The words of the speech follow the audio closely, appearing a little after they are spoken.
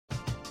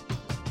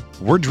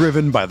We're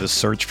driven by the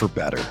search for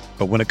better.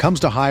 But when it comes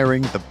to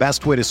hiring, the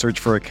best way to search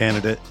for a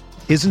candidate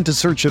isn't to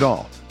search at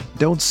all.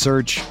 Don't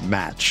search,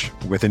 match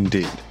with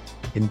Indeed.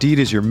 Indeed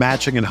is your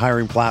matching and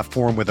hiring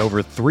platform with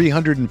over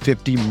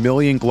 350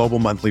 million global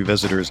monthly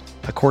visitors,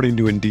 according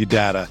to Indeed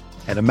data,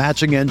 and a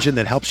matching engine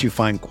that helps you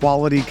find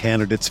quality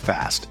candidates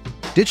fast.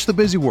 Ditch the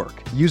busy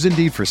work. Use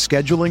Indeed for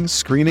scheduling,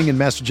 screening, and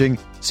messaging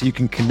so you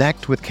can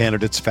connect with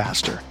candidates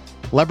faster.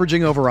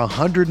 Leveraging over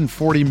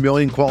 140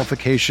 million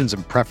qualifications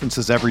and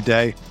preferences every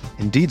day,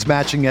 Indeed's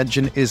matching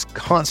engine is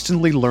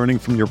constantly learning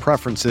from your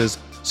preferences,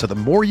 so the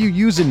more you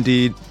use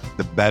Indeed,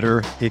 the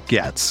better it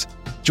gets.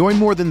 Join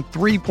more than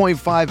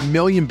 3.5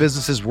 million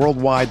businesses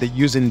worldwide that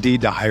use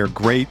Indeed to hire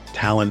great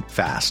talent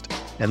fast.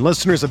 And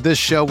listeners of this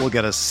show will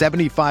get a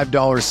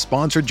 $75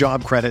 sponsored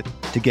job credit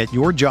to get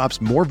your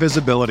jobs more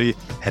visibility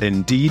at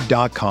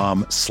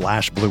Indeed.com/Blue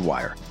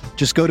Wire.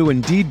 Just go to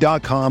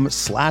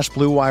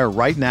Indeed.com/Blue Wire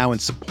right now and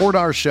support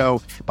our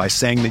show by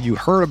saying that you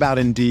heard about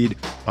Indeed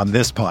on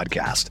this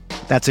podcast.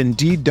 That's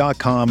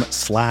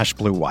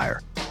Indeed.com/Blue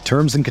Wire.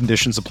 Terms and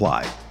conditions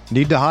apply.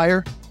 Need to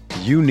hire?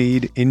 You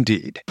need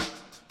Indeed.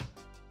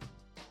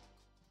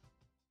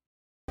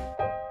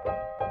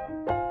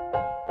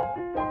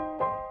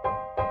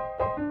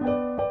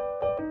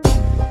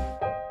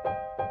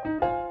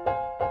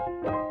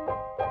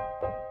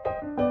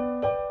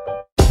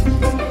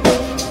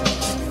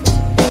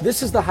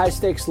 This is the High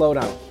Stakes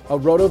Lowdown, a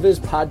RotoViz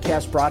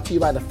podcast brought to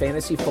you by the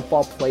Fantasy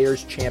Football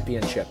Players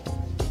Championship.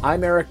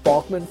 I'm Eric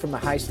Balkman from the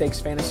High Stakes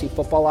Fantasy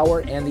Football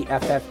Hour and the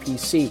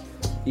FFPC.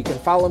 You can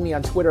follow me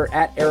on Twitter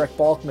at Eric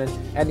Balkman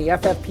and the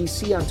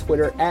FFPC on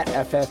Twitter at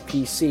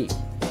FFPC.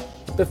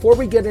 Before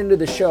we get into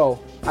the show,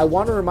 I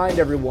want to remind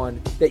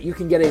everyone that you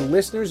can get a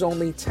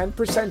listeners-only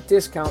 10%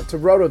 discount to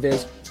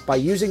RotoViz by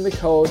using the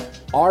code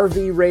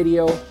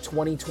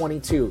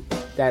RVRadio2022.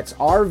 That's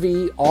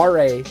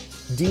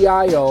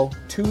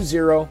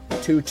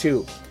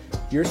RVRADIO2022.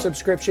 Your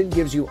subscription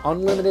gives you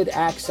unlimited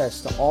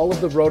access to all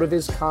of the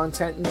RotoViz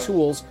content and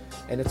tools,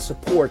 and it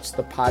supports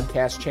the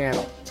podcast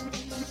channel.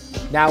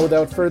 Now,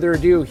 without further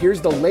ado,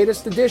 here's the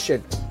latest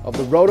edition of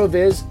the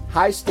RotoViz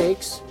High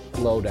Stakes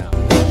Lowdown.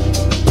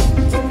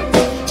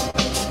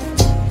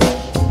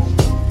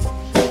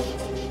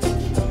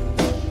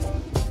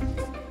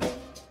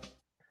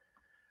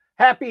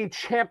 Happy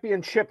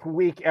championship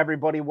week,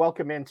 everybody.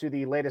 Welcome into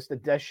the latest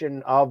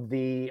edition of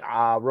the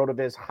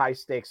RotoViz High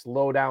Stakes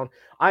Lowdown.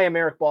 I am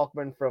Eric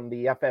Balkman from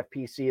the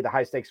FFPC, the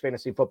High Stakes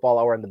Fantasy Football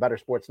Hour, and the Better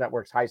Sports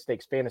Network's High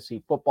Stakes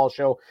Fantasy Football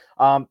Show.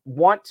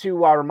 Want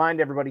to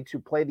remind everybody to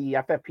play the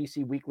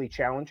FFPC Weekly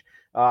Challenge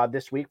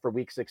this week for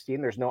Week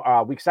 16. There's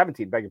no Week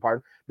 17, beg your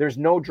pardon. There's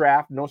no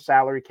draft, no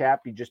salary cap.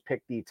 You just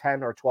pick the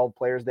 10 or 12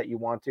 players that you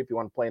want to. If you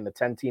want to play in the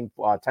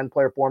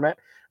 10-player format,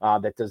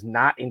 that does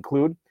not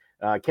include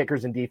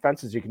kickers and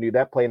defenses, you can do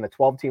that. Play in the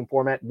 12-team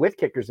format with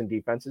kickers and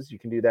defenses, you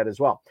can do that as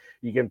well.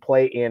 You can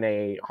play in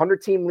a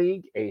 100-team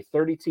league, a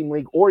 30-team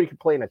league, or you can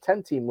play in a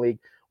 10-team league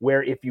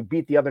where if you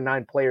beat the other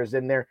 9 players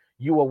in there,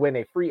 you will win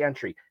a free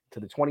entry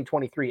to the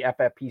 2023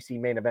 FFPC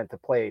main event to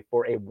play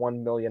for a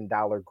 $1 million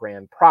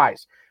grand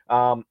prize.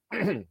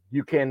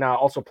 You can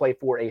also play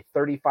for a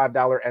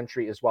 $35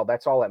 entry as well.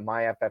 That's all at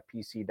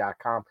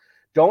myffpc.com.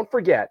 Don't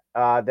forget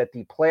that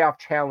the playoff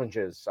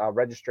challenges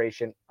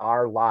registration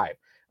are live.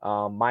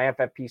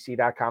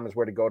 MyFFPC.com is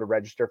where to go to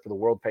register for the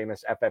world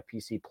famous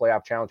FFPC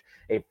Playoff Challenge,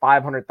 a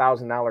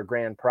 $500,000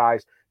 grand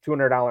prize,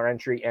 $200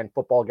 entry, and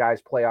Football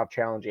Guys Playoff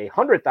Challenge, a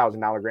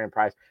 $100,000 grand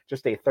prize,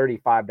 just a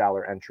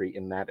 $35 entry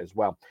in that as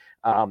well.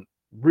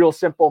 Real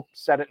simple,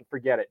 set it and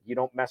forget it. You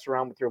don't mess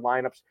around with your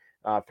lineups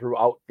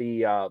throughout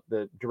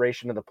the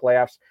duration of the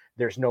playoffs.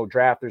 There's no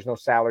draft, there's no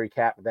salary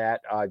cap.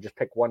 Just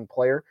pick one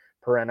player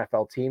per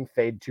NFL team,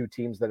 fade 2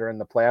 teams that are in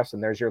the playoffs,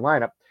 and there's your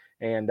lineup.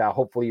 And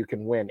hopefully you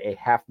can win a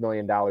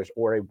 $500,000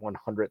 or a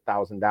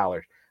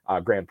 $100,000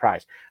 grand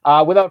prize.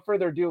 Without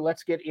further ado,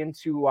 let's get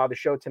into the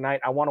show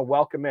tonight. I want to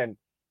welcome in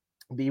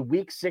the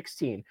Week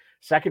 16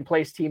 second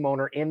place team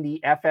owner in the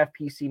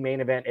FFPC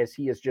main event, as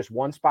he is just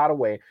one spot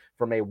away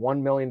from a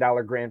 $1 million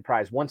grand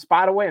prize. One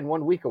spot away and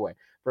 1 week away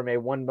from a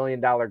 $1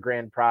 million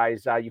grand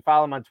prize. You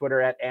follow him on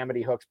Twitter at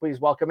Amity Hooks. Please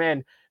welcome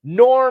in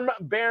Norm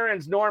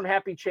Barons. Norm,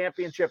 happy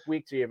championship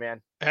week to you,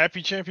 man.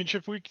 Happy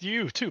championship week to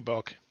you too,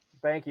 Bulk.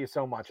 Thank you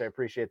so much. I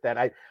appreciate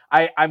that.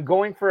 I'm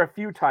going for a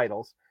few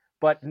titles,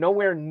 but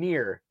nowhere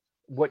near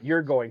what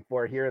you're going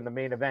for here in the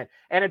main event.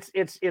 And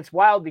it's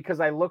wild because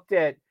I looked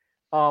at,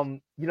 I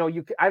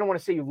don't want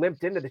to say you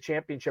limped into the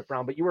championship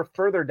round, but you were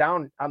further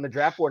down on the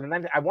draft board. And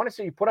then I want to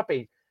say you put up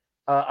a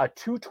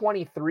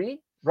 223,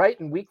 right,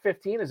 in week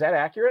 15. Is that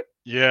accurate?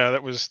 Yeah,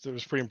 that was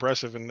pretty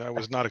impressive, and that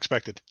was not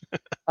expected.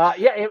 What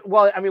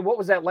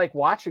was that like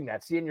watching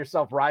that, seeing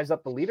yourself rise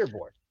up the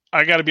leaderboard?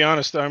 I got to be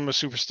honest, I'm a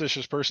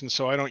superstitious person,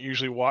 so I don't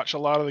usually watch a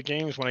lot of the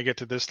games when I get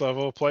to this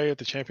level of play at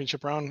the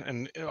championship round.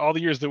 And all the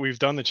years that we've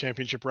done the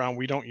championship round,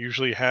 we don't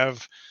usually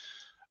have,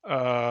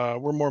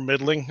 we're more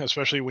middling,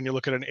 especially when you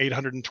look at an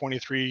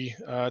 823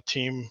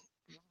 team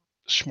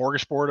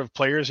smorgasbord of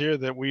players here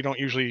that we don't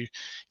usually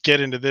get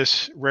into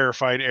this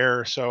rarefied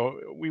air. So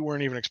we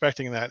weren't even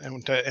expecting that,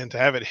 and to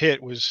have it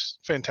hit was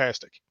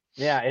fantastic.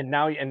 Yeah, and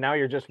now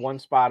you're just one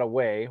spot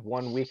away,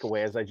 1 week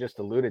away, as I just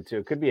alluded to.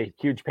 It could be a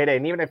huge payday,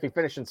 and even if you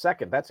finish in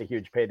second, that's a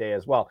huge payday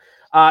as well.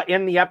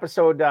 In the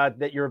episode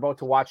that you're about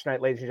to watch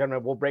tonight, ladies and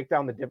gentlemen, we'll break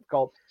down the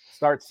difficult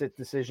start-sit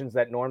decisions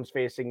that Norm's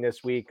facing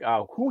this week,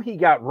 who he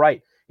got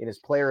right in his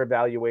player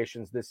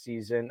evaluations this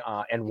season,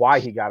 and why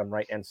he got them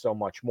right, and so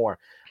much more.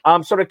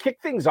 So to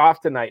kick things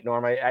off tonight,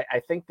 Norm,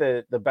 I think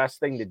the best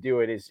thing to do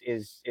it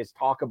is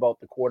talk about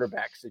the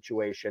quarterback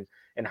situation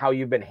and how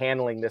you've been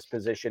handling this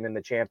position in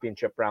the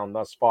championship round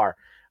thus far.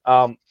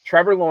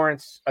 Trevor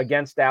Lawrence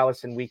against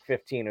Dallas in week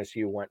 15 is who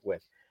you went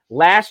with.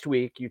 Last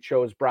week, you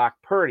chose Brock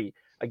Purdy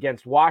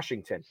against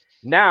Washington.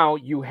 Now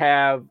you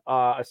have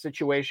a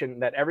situation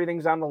that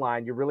everything's on the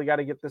line. You really got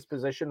to get this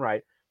position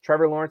right.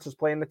 Trevor Lawrence is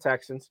playing the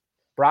Texans.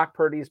 Brock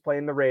Purdy is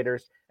playing the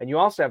Raiders. And you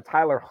also have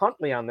Tyler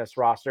Huntley on this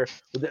roster,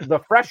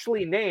 the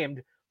freshly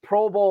named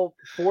Pro Bowl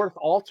fourth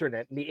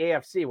alternate in the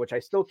AFC, which I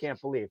still can't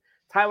believe.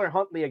 Tyler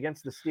Huntley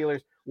against the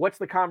Steelers. What's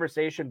the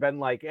conversation been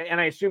like? And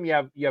I assume you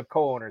have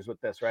co-owners with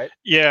this, right?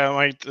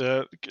 Yeah,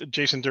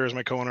 Jason Durr is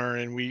my co-owner,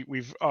 and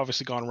we've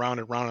obviously gone round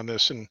and round on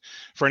this. And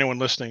for anyone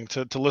listening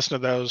to listen to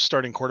those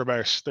starting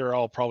quarterbacks, they're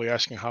all probably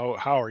asking how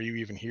are you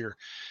even here?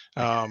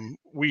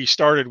 We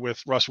started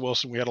with Russ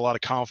Wilson. We had a lot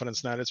of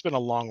confidence in that. It's been a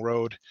long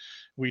road.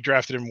 We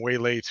drafted him way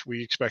late.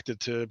 We expected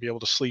to be able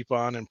to sleep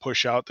on and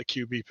push out the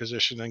QB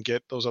position and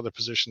get those other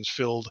positions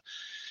filled.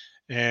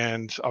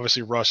 And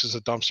obviously Russ is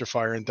a dumpster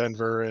fire in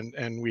Denver,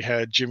 and we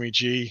had Jimmy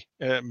G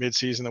at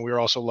midseason, and we were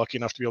also lucky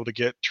enough to be able to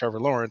get Trevor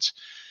Lawrence,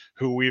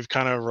 who we've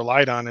kind of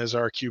relied on as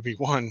our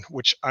QB1,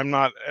 which I'm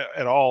not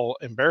at all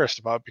embarrassed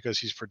about because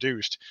he's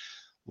produced.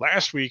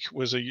 Last week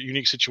was a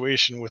unique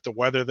situation with the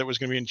weather that was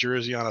going to be in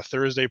Jersey on a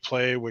Thursday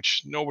play,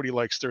 which nobody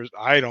likes.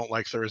 I don't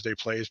like Thursday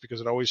plays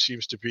because it always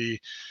seems to be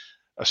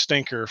a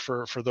stinker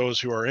for those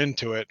who are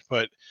into it.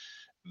 But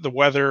the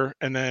weather,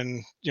 and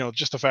then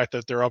just the fact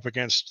that they're up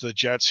against the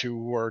Jets,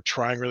 who are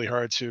trying really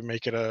hard to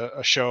make it a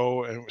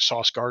show, and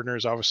Sauce Gardner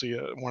is obviously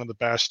one of the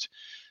best.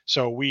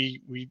 So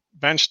we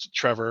benched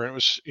Trevor, and it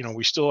was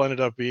we still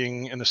ended up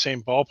being in the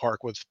same ballpark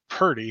with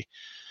Purdy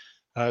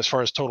as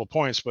far as total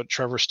points, but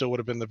Trevor still would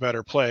have been the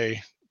better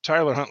play.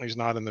 Tyler Huntley's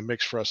not in the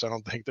mix for us. I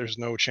don't think there's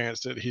no chance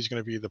that he's going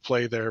to be the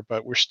play there,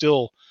 but we're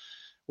still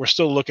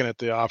looking at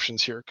the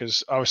options here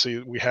because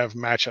obviously we have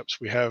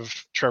matchups. We have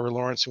Trevor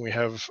Lawrence and we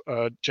have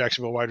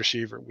Jacksonville wide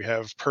receiver. We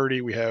have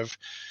Purdy. We have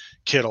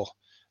Kittle.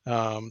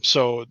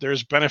 So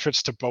there's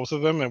benefits to both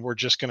of them, and we're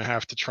just going to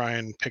have to try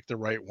and pick the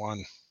right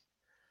one.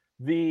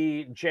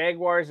 The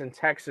Jaguars and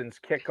Texans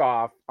kick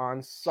off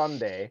on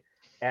Sunday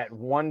at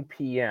 1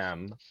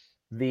 p.m.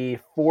 The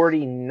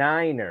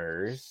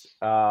 49ers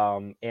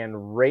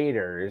and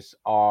Raiders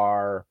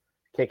are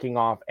kicking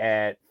off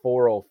at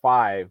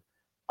 4:05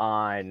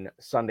 on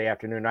Sunday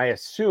afternoon. I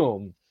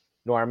assume,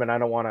 Norman, I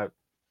don't want to,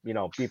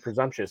 be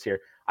presumptuous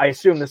here. I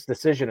assume this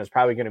decision is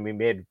probably going to be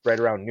made right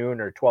around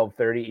noon or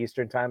 12:30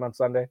 Eastern time on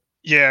Sunday.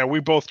 Yeah, we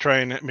both try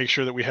and make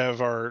sure that we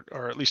have our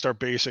at least our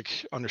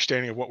basic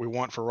understanding of what we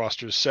want for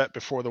rosters set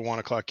before the 1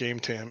 o'clock game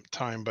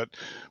time. But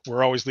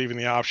we're always leaving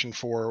the option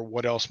for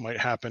what else might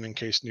happen in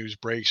case news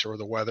breaks or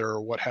the weather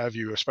or what have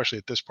you, especially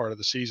at this part of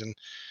the season.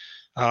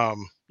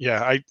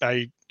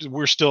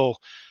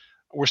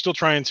 We're still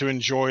trying to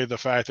enjoy the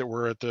fact that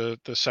we're at the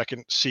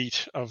second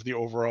seat of the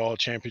overall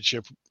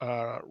championship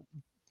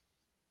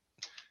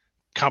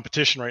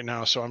competition right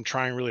now. So I'm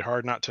trying really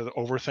hard not to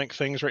overthink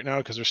things right now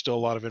because there's still a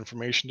lot of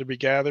information to be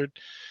gathered.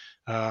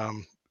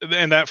 And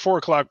that 4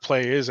 o'clock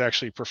play is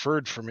actually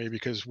preferred for me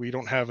because we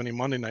don't have any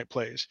Monday night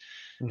plays,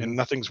 and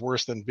nothing's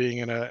worse than being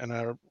in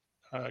a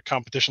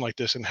competition like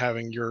this and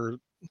having your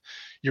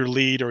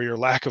lead or your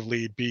lack of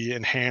lead be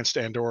enhanced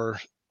and or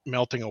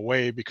melting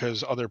away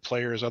because other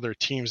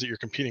teams that you're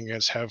competing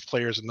against have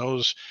players in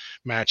those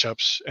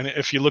matchups. And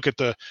if you look at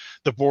the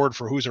board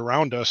for who's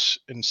around us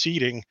in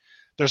seeding,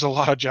 there's a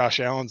lot of Josh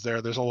Allen's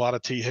there. There's a lot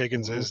of T.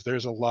 Higginses.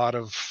 There's a lot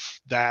of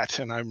that,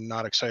 and I'm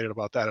not excited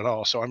about that at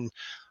all. So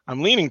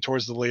I'm leaning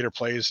towards the later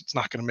plays. It's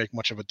not going to make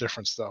much of a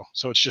difference, though.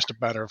 So it's just a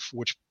matter of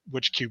which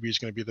QB is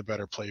going to be the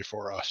better play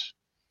for us.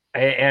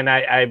 And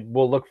I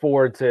will look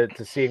forward to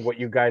seeing what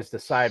you guys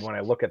decide when I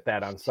look at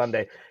that on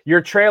Sunday.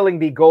 You're trailing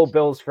the Go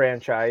Bills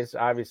franchise,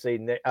 obviously,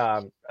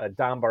 Dom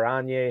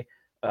Baranye,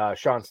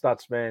 Sean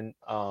Stutzman,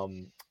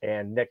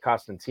 and Nick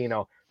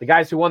Costantino, the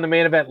guys who won the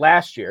main event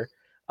last year.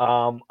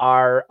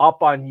 Are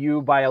up on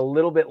you by a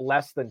little bit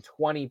less than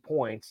 20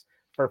 points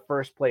for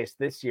first place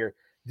this year.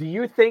 Do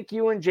you think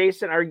you and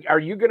Jason, are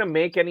you going to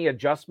make any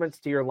adjustments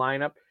to your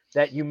lineup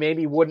that you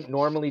maybe wouldn't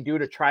normally do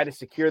to try to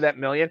secure that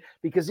million?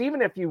 Because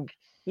even if you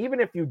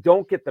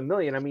don't get the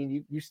million, I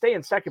mean, you stay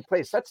in second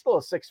place. That's still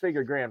a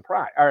six-figure grand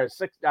prize or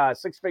a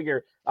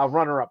six-figure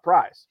runner-up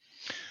prize.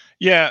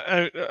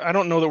 Yeah, I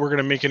don't know that we're going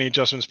to make any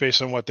adjustments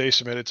based on what they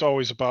submit. It's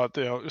always about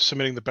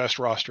submitting the best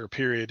roster,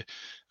 period.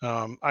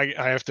 I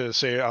have to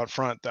say out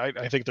front,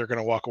 I think they're going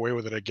to walk away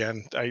with it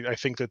again. I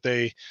think that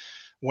they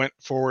went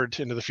forward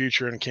into the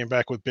future and came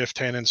back with Biff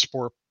Tannen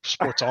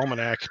Sports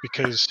Almanac,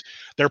 because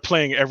they're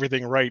playing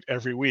everything right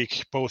every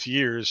week, both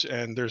years,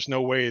 and there's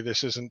no way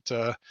this isn't.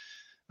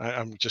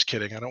 I'm just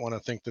kidding. I don't want to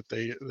think that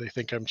they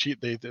think I'm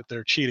that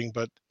they're cheating,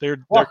 but they're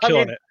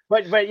killing it.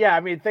 But yeah, I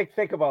mean,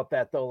 think about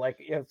that though.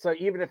 Like, so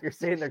even if you're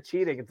saying they're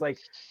cheating, it's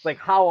like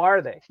how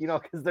are they?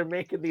 Because they're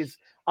making these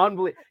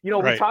unbelievable.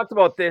 We talked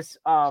about this.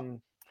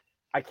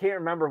 I can't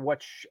remember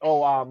what.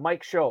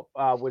 Mike Shope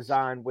was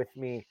on with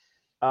me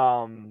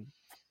on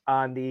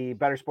the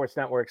Better Sports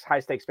Network's High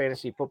Stakes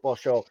Fantasy Football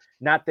Show.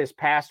 Not this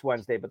past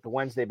Wednesday, but the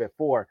Wednesday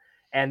before.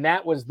 And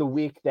that was the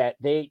week that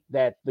the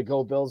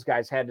Go Bills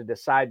guys had to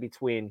decide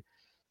between.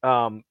 They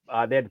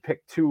had to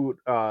pick two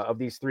of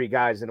these three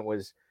guys, and it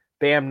was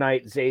Bam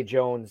Knight, Zay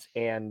Jones,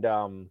 and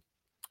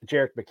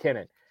Jerick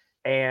McKinnon.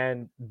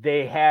 And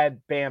they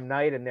had Bam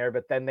Knight in there,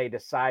 but then they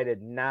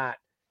decided not.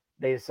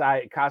 They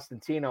decided,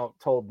 Costantino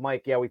told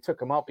Mike, yeah, we took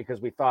him out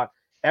because we thought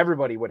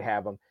everybody would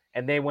have him.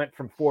 And they went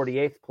from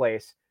 48th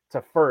place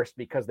to first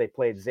because they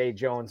played Zay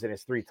Jones in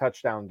his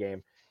 3-touchdown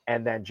game.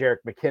 And then Jerick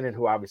McKinnon,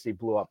 who obviously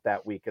blew up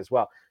that week as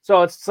well.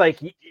 So it's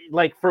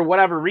like for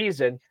whatever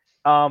reason,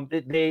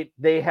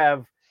 they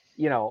have,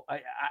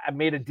 I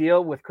made a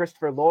deal with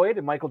Christopher Lloyd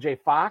and Michael J.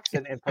 Fox,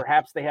 and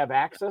perhaps they have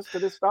access to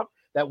this stuff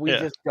that we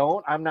just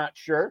don't. I'm not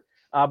sure.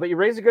 But you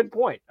raise a good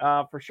point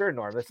for sure,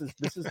 Norm.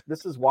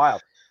 This is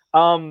wild.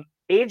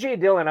 AJ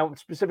Dillon, I'm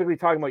specifically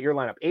talking about your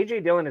lineup.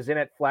 AJ Dillon is in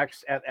at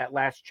flex at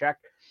last check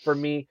for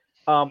me.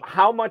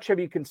 How much have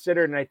you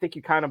considered, and I think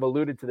you kind of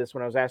alluded to this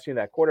when I was asking you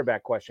that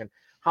quarterback question,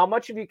 how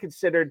much have you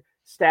considered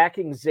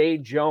stacking Zay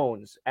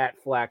Jones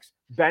at flex,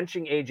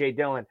 benching AJ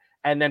Dillon,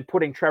 and then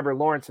putting Trevor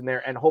Lawrence in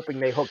there and hoping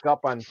they hook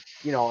up on,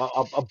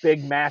 a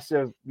big,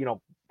 massive,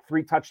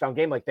 3-touchdown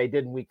game like they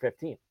did in week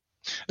 15?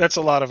 That's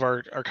a lot of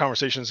our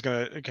conversation is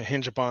going to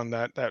hinge upon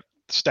that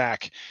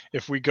stack.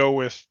 If we go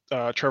with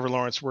Trevor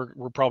Lawrence,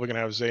 we're probably going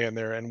to have Zay in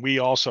there, and we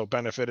also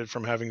benefited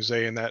from having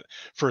Zay in that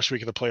first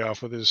week of the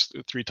playoff with his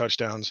 3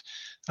 touchdowns.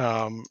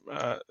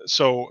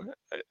 So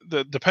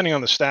depending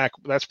on the stack,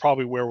 that's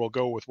probably where we'll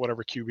go with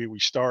whatever QB we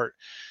start.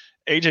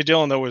 AJ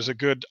Dillon, though, is a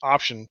good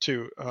option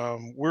too.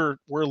 We're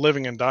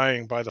living and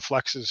dying by the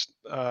flexes,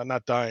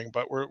 not dying,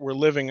 but we're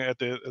living at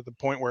the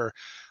point where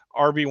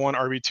RB1,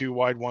 RB2,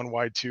 wide 1,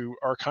 wide 2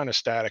 are kind of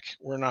static.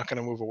 We're not going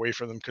to move away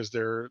from them because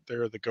they're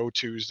the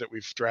go-tos that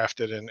we've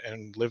drafted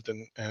and lived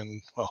in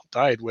and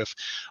died with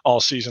all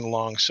season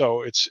long.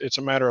 So it's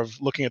a matter of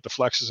looking at the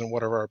flexes and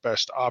what are our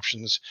best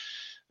options.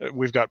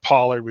 We've got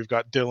Pollard, we've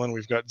got Dillon,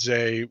 we've got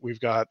Zay,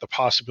 we've got the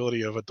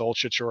possibility of a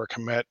Dulcich or a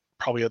Komet,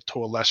 probably to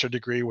a lesser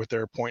degree with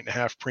their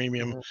 1.5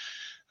 premium.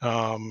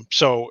 Mm-hmm.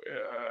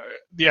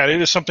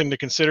 It is something to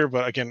consider,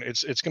 but again,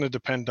 it's going to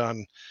depend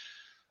on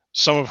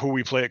some of who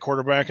we play at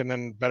quarterback, and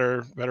then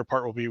better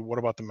part will be what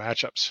about the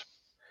matchups.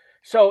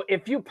 So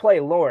if you play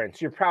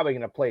Lawrence, you're probably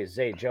going to play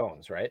Zay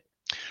Jones, right?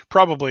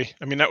 Probably.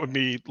 I mean, that would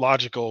be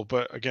logical,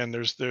 but again,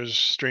 there's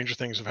stranger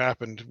things have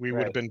happened. We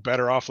would have been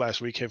better off last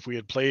week if we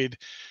had played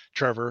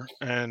Trevor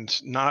and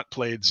not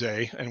played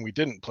Zay, and we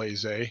didn't play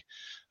Zay.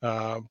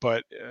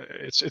 But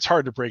it's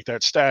hard to break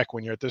that stack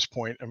when you're at this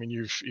point. I mean,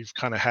 you've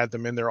kind of had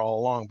them in there all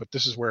along, but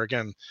this is where,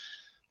 again,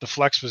 the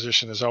flex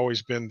position has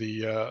always been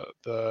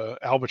the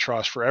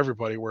albatross for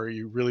everybody, where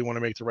you really want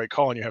to make the right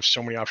call and you have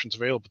so many options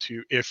available to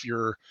you if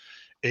you're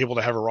able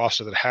to have a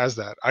roster that has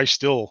that. I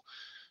still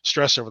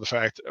stress over the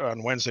fact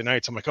on Wednesday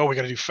nights, I'm like, we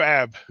got to do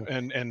fab,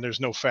 and there's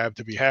no fab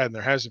to be had, and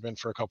there hasn't been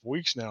for a couple of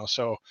weeks now.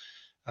 So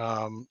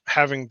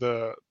having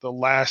the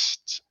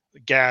last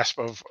gasp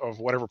of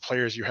whatever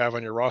players you have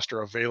on your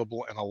roster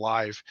available and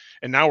alive.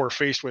 And now we're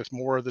faced with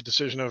more of the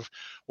decision of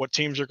what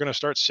teams are going to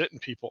start sitting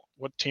people,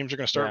 what teams are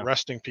going to start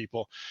resting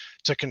people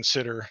to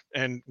consider.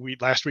 And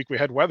last week we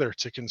had weather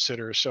to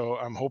consider. So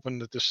I'm hoping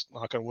that this,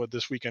 knock on wood,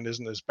 this weekend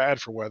isn't as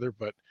bad for weather,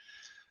 but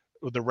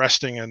the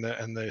resting and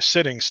the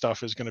sitting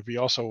stuff is going to be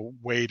also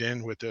weighed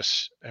in with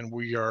this. And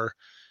we are,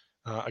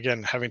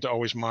 again, having to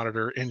always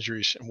monitor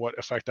injuries and what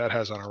effect that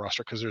has on our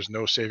roster, because there's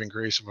no saving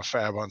grace of a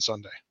fab on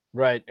Sunday.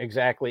 Right,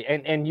 exactly.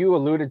 And you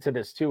alluded to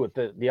this too with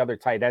the other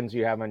tight ends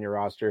you have on your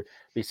roster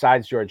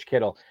besides George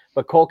Kittle.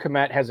 But Cole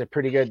Kmet has a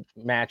pretty good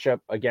matchup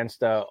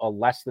against a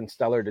less than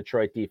stellar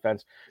Detroit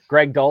defense.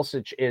 Greg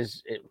Dulcich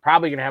is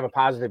probably going to have a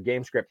positive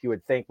game script, you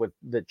would think, with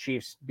the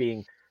Chiefs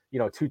being,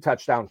 2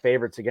 touchdown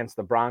favorites against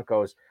the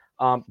Broncos.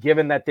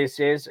 Given that this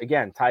is,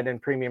 again, tight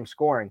end premium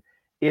scoring,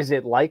 is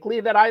it likely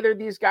that either of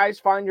these guys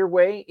find your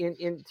way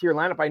into your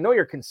lineup? I know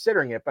you're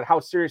considering it, but how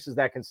serious is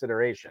that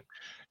consideration?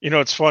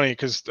 It's funny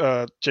because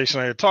Jason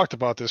and I had talked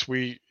about this.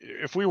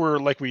 If we were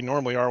like we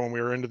normally are when we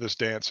were into this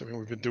dance, I mean,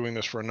 we've been doing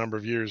this for a number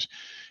of years.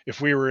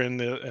 If we were in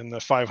the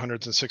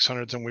 500s and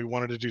 600s and we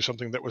wanted to do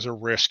something that was a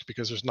risk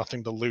because there's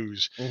nothing to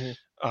lose,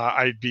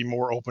 I'd be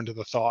more open to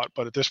the thought.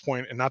 But at this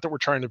point, and not that we're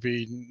trying to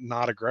be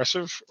not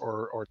aggressive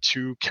or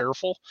too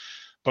careful,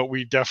 but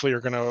we definitely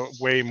are going to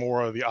weigh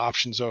more of the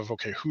options of,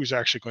 okay, who's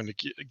actually going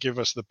to give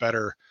us the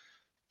better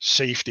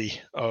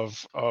safety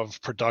of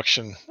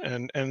production.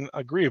 And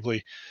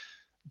agreeably,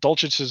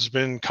 Dulcich has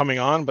been coming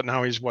on, but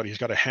now he's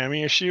got a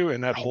hammy issue,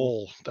 and that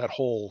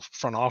whole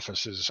front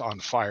office is on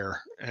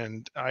fire.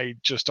 And I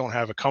just don't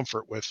have a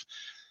comfort with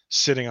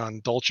sitting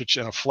on Dulcich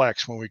in a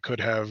flex when we could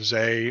have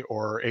Zay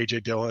or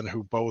AJ Dillon,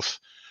 who both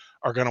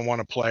are going to want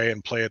to play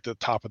at the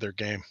top of their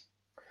game.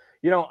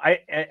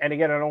 And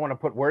again, I don't want to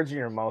put words in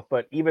your mouth,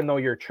 but even though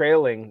you're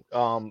trailing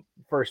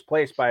first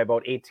place by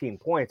about 18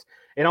 points,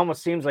 it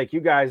almost seems like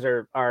you guys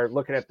are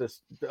looking at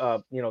this,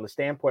 the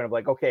standpoint of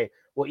like, okay,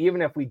 well,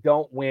 even if we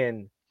don't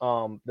win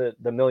the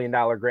 $1 million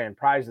grand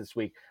prize this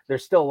week,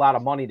 there's still a lot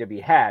of money to be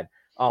had.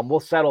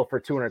 We'll settle for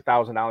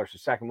 $200,000 for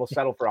second. We'll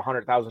settle for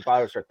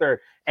 $100,000 for third.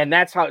 And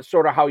that's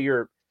how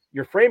you're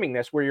framing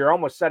this, where you're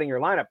almost setting your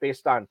lineup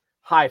based on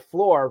high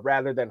floor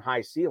rather than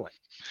high ceiling.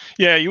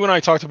 Yeah, you and I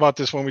talked about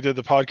this when we did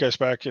the podcast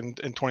back in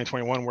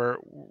 2021, where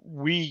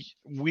we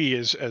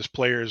as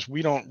players,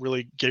 we don't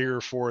really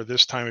gear for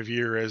this time of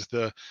year as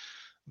the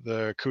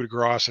coup de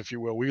grace, if you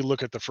will. We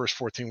look at the first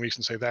 14 weeks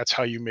and say that's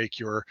how you make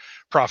your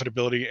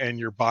profitability and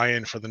your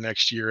buy-in for the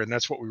next year, and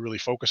that's what we really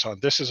focus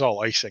on. This is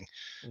all icing.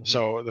 Mm-hmm.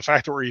 So the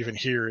fact that we're even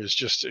here is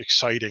just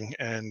exciting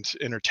and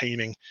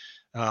entertaining.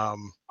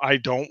 I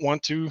don't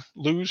want to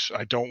lose.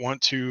 I don't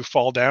want to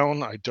fall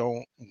down. I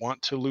don't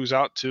want to lose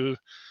out to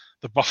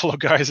the Buffalo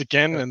guys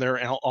again and their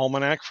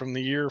almanac from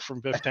the year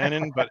from Biff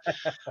Tannen. But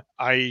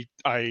I'm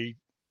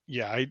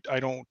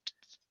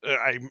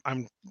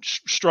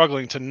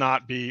struggling to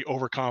not be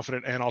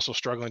overconfident, and also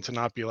struggling to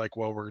not be like,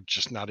 well, we're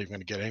just not even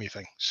going to get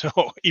anything. So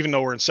even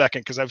though we're in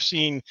second, because I've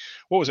seen,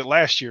 what was it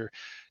last year?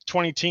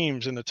 11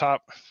 teams in the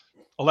top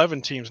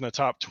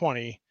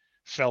 20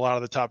 fell out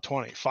of the top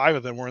 20. 5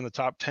 of them were in the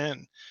top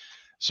 10.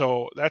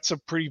 So that's a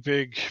pretty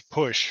big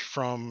push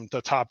from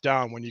the top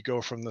down when you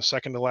go from the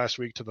second to last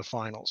week to the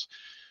finals.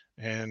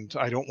 And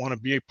I don't want to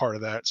be a part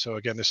of that. So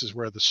again, this is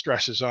where the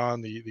stress is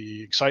on,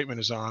 the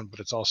excitement is on, but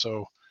it's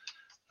also,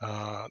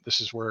 this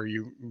is where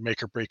you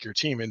make or break your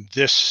team in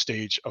this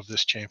stage of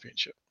this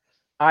championship.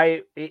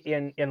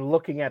 In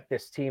looking at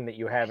this team that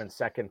you have in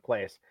second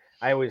place,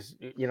 I always,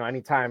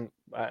 anytime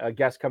a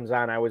guest comes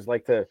on, I always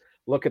like to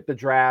look at the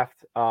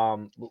draft,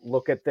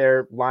 look at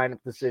their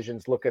lineup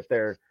decisions, look at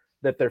their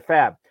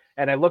fab.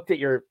 And I looked at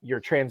your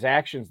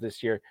transactions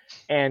this year,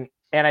 and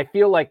I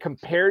feel like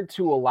compared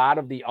to a lot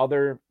of the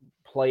other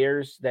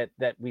players that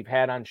we've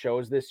had on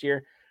shows this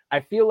year, I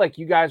feel like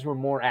you guys were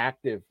more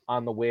active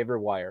on the waiver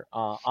wire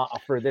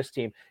for this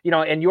team.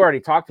 And you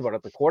already talked about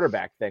it, the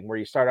quarterback thing, where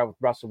you start out with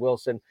Russell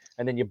Wilson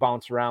and then you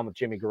bounce around with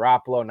Jimmy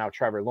Garoppolo, now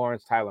Trevor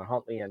Lawrence, Tyler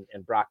Huntley, and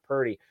Brock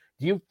Purdy.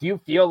 Do you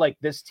feel like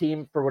this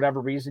team, for whatever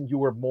reason, you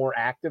were more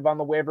active on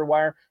the waiver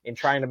wire in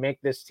trying to make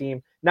this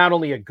team not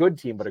only a good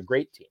team, but a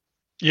great team?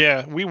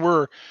 Yeah, we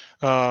were.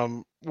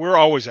 We're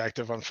always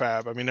active on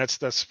Fab. I mean,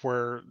 that's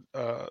where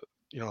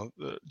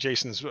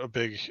Jason's a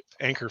big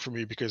anchor for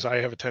me, because I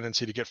have a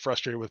tendency to get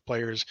frustrated with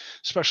players,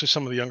 especially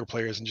some of the younger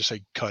players, and just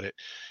say,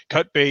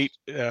 cut bait,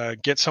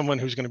 get someone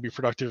who's going to be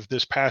productive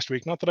this past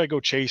week. Not that I go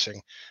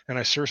chasing, and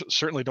I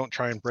certainly don't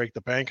try and break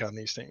the bank on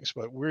these things,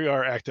 but we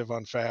are active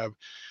on Fab.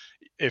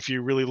 If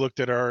you really looked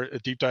at our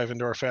deep dive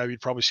into our Fab, you'd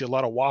probably see a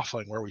lot of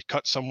waffling where we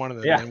cut someone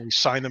and then we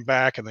sign them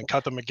back and then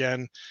cut them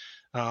again.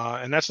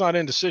 And that's not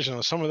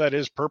indecision. Some of that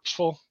is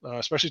purposeful,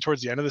 especially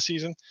towards the end of the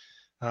season,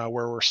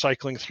 where we're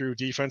cycling through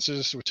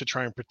defenses to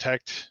try and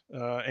protect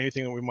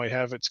anything that we might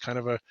have. It's kind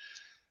of a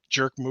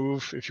jerk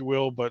move, if you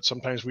will, but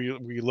sometimes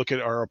we look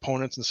at our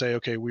opponents and say,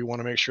 okay, we want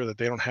to make sure that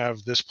they don't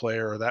have this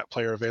player or that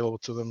player available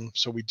to them.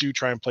 So we do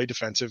try and play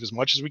defensive as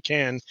much as we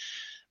can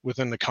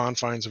within the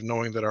confines of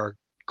knowing that our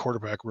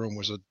quarterback room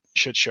was a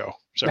shit show.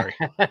 Sorry.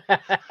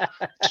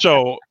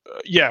 So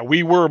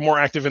we were more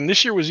active, and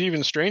this year was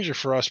even stranger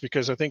for us,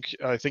 because I think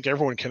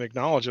everyone can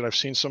acknowledge it. I've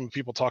seen some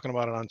people talking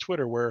about it on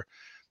Twitter, where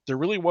there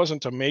really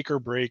wasn't a make or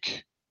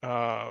break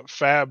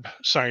Fab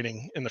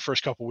signing in the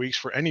first couple of weeks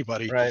for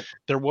anybody. Right.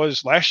 There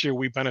was last year.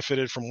 We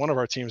benefited from one of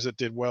our teams that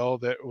did well.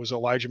 That was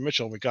Elijah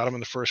Mitchell. We got him in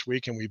the first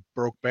week, and we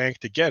broke bank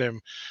to get him,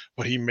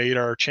 but he made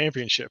our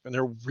championship. And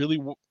there really,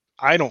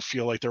 I don't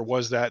feel like there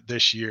was that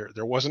this year.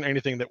 There wasn't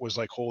anything that was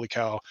like, holy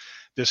cow,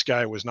 this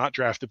guy was not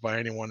drafted by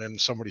anyone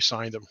and somebody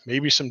signed him.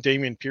 Maybe some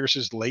Dameon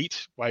Pierce's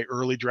late by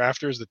early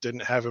drafters that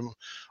didn't have him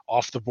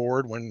off the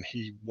board when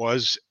he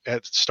was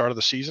at the start of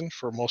the season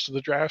for most of the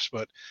drafts.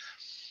 But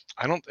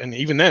and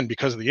even then,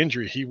 because of the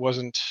injury, he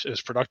wasn't as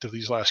productive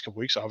these last couple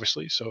weeks,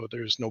 obviously. So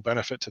there's no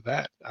benefit to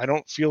that. I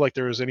don't feel like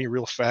there was any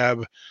real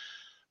Fab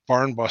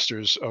barn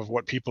busters of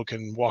what people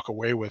can walk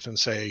away with and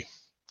say,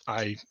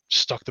 I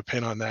stuck the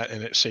pin on that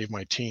and it saved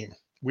my team.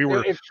 We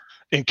were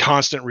in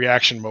constant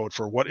reaction mode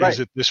for what is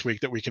it this week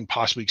that we can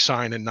possibly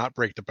sign and not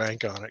break the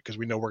bank on it, because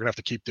we know we're going to have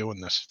to keep doing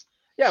this.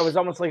 Yeah, it was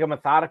almost like a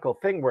methodical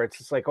thing where it's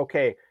just like,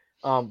 okay,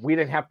 we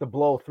didn't have to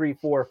blow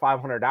 $300, $400,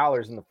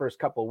 $500 in the first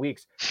couple of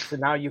weeks. So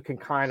now you can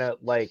kind of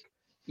like,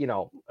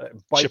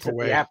 bites at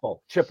the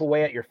apple, chip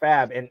away at your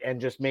Fab and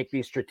just make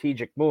these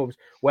strategic moves,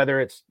 whether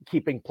it's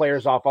keeping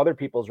players off other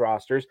people's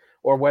rosters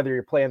or whether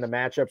you're playing the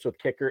matchups with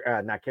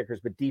not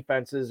kickers, but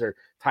defenses or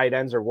tight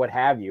ends or what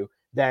have you.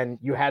 Then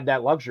you had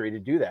that luxury to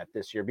do that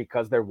this year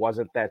because there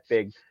wasn't that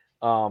big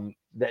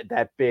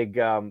that big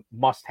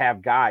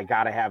must-have guy,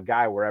 gotta-have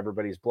guy where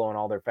everybody's blowing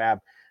all their fab.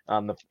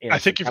 I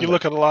think if you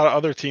look at a lot of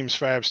other teams'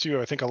 fabs too,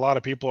 I think a lot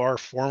of people are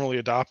formally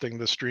adopting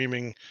the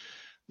streaming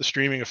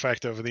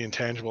effect of the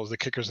intangibles, the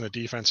kickers and the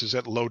defenses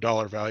at low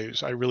dollar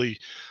values. I really,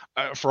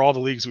 for all the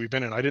leagues we've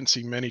been in, I didn't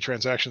see many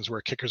transactions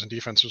where kickers and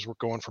defenses were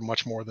going for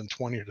much more than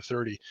 20 to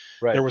 30.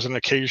 Right. There was an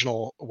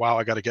occasional, wow,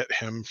 I got to get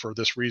him for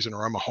this reason,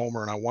 or I'm a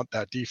homer and I want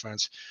that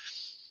defense.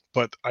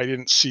 But I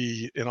didn't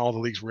see in all the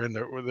leagues we're in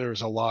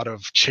there's a lot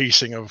of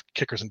chasing of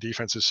kickers and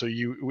defenses. So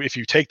if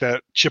you take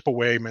that chip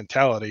away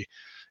mentality,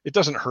 it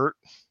doesn't hurt.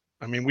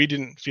 I mean, we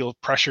didn't feel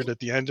pressured at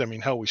the end. I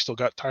mean, hell, we still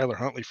got Tyler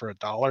Huntley for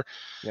 $1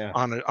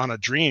 on a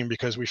dream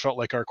because we felt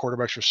like our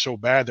quarterbacks were so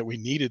bad that we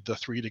needed the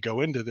 3 to go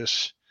into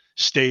this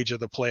stage of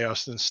the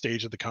playoffs and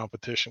stage of the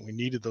competition. We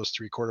needed those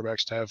 3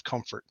 quarterbacks to have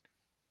comfort.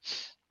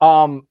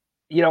 I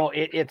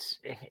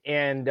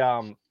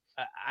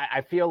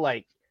feel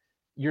like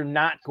you're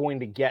not going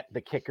to get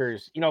the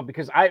kickers,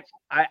 because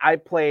I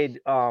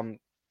played the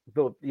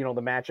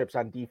matchups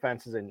on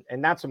defenses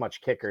and not so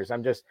much kickers.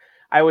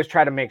 I always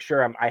try to make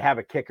sure I have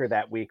a kicker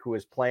that week who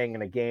is playing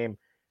in a game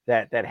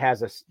that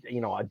has a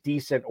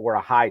decent or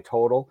a high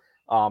total.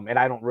 And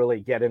I don't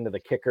really get into the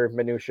kicker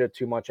minutia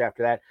too much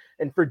after that.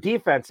 And for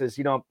defenses,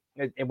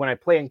 when I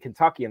play in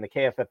Kentucky in the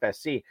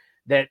KFFSC,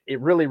 that it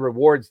really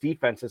rewards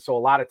defenses. So a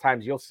lot of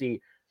times you'll see,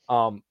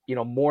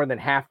 more than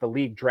half the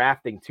league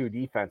drafting 2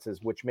 defenses,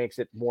 which makes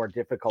it more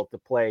difficult to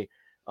play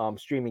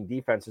streaming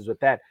defenses with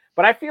that.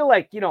 But I feel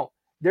like,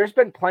 there's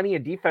been plenty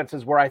of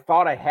defenses where I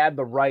thought I had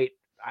the right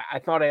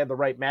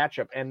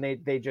matchup and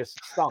they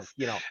just stunk,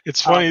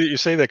 It's funny that you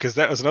say that because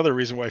that was another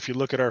reason why if you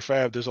look at our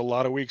fab, there's a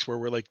lot of weeks where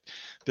we're like,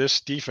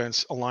 this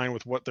defense aligned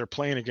with what they're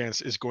playing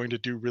against is going to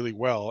do really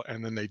well,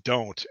 and then they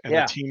don't. And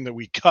the team that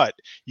we cut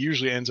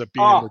usually ends up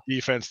being the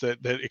defense that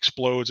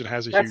explodes and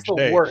has a huge day.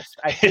 That's the worst.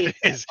 I hate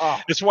it.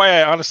 It's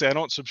why I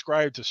don't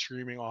subscribe to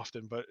streaming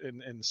often, but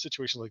in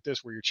situations like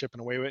this where you're chipping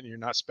away with it and you're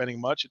not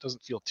spending much, it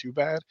doesn't feel too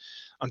bad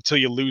until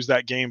you lose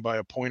that game by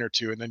a point or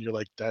two, and then you're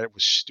like, that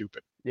was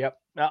stupid. Yep.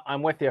 No,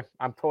 I'm with you.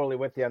 I'm totally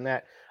with you on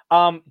that.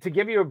 To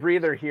give you a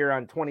breather here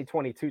on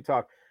 2022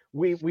 talk,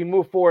 we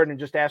move forward and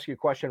just ask you a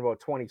question about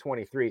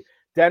 2023.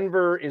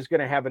 Denver is going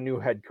to have a new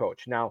head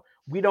coach. Now,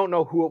 we don't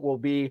know who it will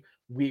be.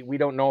 We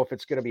don't know if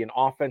it's going to be an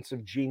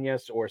offensive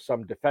genius or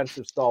some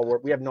defensive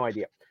stalwart. We have no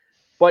idea.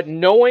 But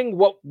knowing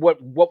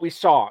what we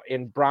saw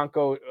in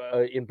Broncos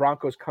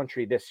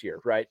country this year,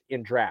 right,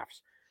 in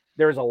drafts,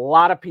 there's a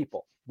lot of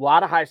people, a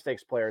lot of high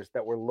stakes players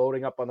that were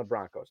loading up on the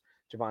Broncos.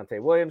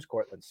 Javonte Williams,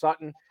 Cortland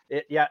Sutton.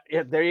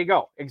 There you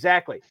go.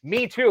 Exactly.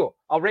 Me too.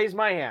 I'll raise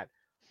my hand.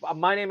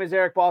 My name is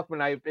Eric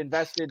Balkman. I've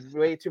invested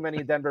way too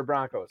many Denver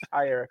Broncos.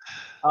 Hi, Eric.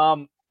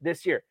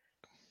 This year,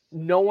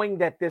 knowing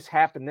that this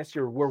happened this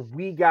year where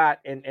we got,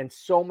 and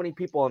so many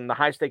people in the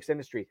high stakes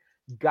industry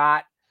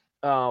got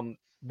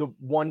the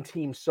one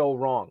team so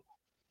wrong.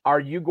 Are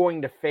you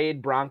going to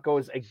fade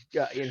Broncos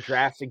in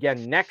drafts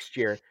again next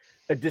year,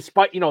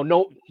 despite,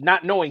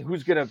 not knowing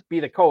who's going to be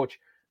the coach?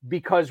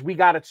 Because we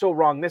got it so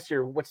wrong this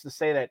year, what's to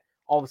say that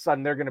all of a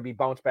sudden they're going to be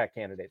bounce back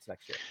candidates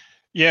next year?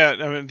 Yeah,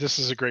 I mean, this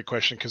is a great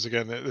question because,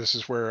 again, this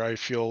is where I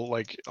feel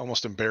like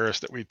almost embarrassed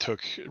that we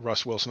took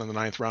Russ Wilson in the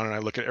 9th round, and I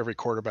look at every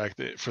quarterback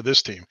for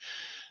this team,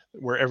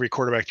 where every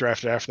quarterback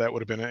drafted after that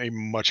would have been a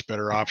much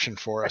better option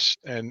for us,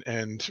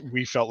 and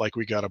we felt like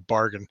we got a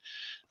bargain.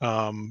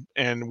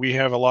 And we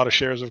have a lot of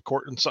shares of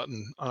Cortland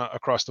Sutton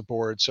across the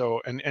board.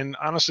 So, and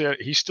honestly,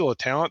 he's still a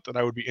talent that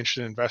I would be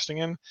interested in investing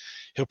in.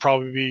 He'll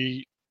probably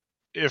be,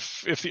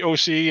 if the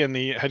OC and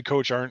the head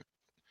coach aren't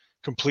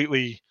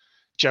completely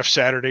Jeff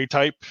Saturday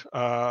type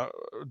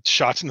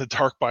shots in the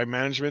dark by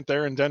management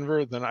there in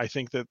Denver, then I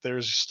think that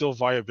there's still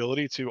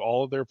viability to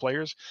all of their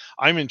players.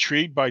 I'm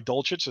intrigued by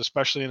Dulcich,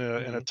 especially in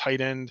a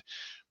tight end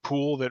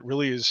pool that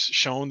really has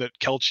shown that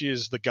Kelce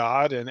is the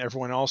god and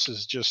everyone else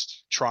is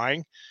just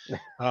trying.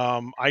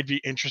 I'd be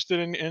interested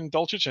in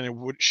Dulcich, and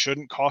it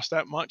shouldn't cost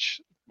that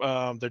much.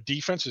 Their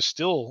defense is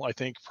still, I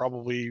think,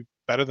 probably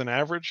better than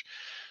average.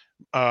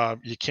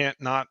 You can't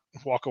not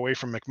walk away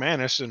from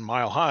McManus and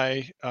Mile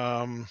High.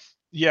 I'm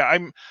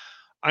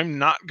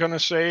not going to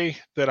say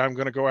that I'm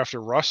going to go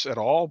after Russ at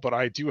all, but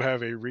I do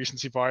have a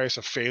recency bias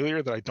of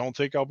failure that I don't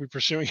think I'll be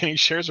pursuing any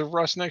shares of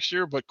Russ next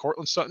year. But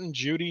Cortland Sutton,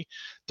 Judy,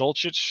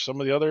 Dulcich,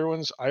 some of the other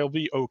ones, I'll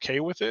be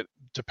okay with it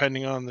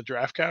depending on the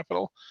draft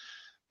capital.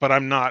 But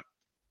I'm not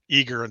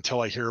eager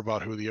until I hear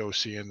about who the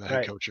OC and the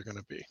head coach are going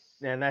to be.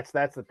 And that's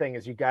the thing,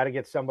 is you got to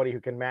get somebody who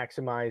can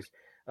maximize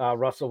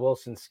Russell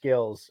Wilson's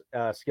skill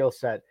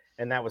set,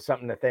 and that was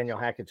something Nathaniel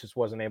Hackett just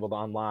wasn't able to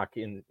unlock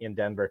in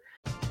Denver.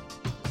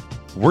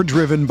 We're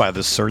driven by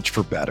the search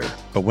for better,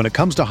 but when it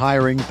comes to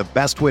hiring, the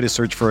best way to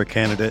search for a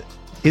candidate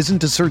isn't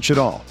to search at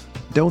all.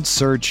 Don't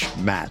search,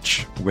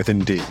 match with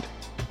Indeed.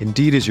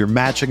 Indeed is your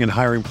matching and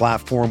hiring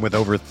platform with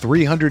over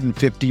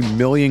 350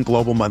 million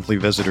global monthly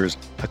visitors,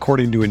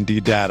 according to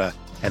Indeed data,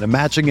 and a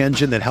matching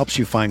engine that helps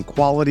you find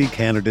quality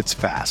candidates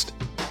fast.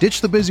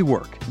 Ditch the busy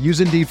work. Use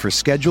Indeed for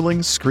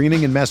scheduling,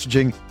 screening, and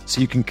messaging so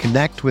you can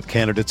connect with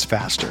candidates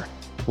faster.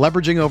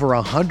 Leveraging over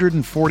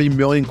 140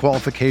 million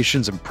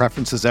qualifications and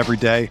preferences every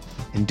day,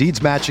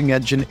 Indeed's matching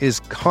engine is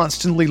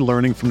constantly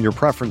learning from your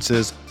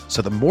preferences,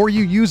 so the more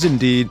you use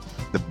Indeed,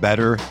 the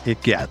better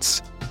it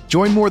gets.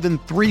 Join more than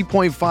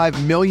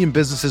 3.5 million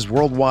businesses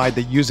worldwide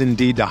that use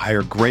Indeed to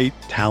hire great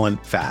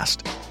talent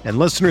fast. And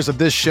listeners of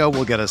this show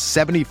will get a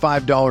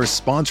 $75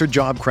 sponsored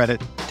job credit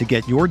to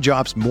get your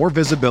jobs more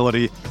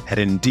visibility at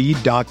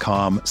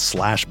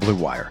Indeed.com/Blue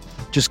Wire.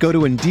 Just go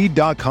to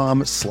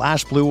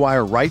Indeed.com/Blue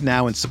Wire right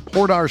now and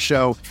support our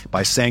show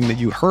by saying that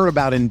you heard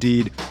about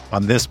Indeed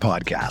on this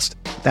podcast.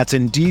 That's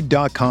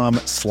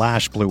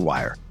Indeed.com/Blue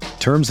Wire.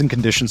 Terms and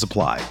conditions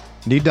apply.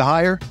 Need to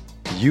hire?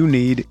 You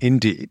need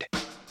Indeed.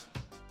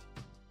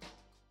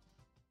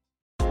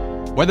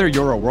 Whether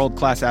you're a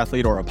world-class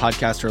athlete or a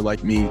podcaster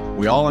like me,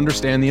 we all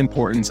understand the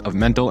importance of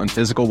mental and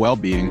physical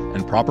well-being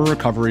and proper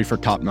recovery for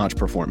top-notch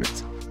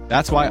performance.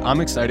 That's why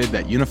I'm excited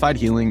that Unified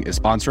Healing is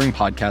sponsoring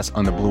podcasts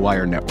on the Blue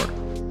Wire Network.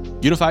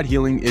 Unified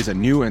Healing is a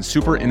new and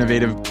super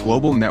innovative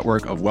global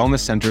network of wellness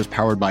centers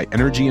powered by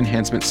Energy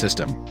Enhancement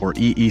System, or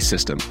EE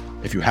System.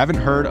 If you haven't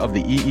heard of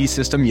the EE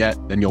System yet,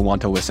 then you'll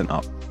want to listen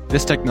up.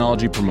 This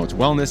technology promotes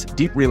wellness,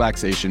 deep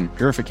relaxation,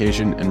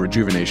 purification, and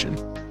rejuvenation.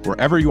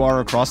 Wherever you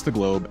are across the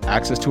globe,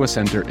 access to a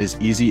center is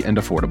easy and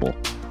affordable.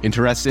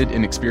 Interested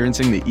in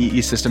experiencing the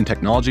EE System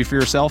technology for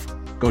yourself?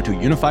 Go to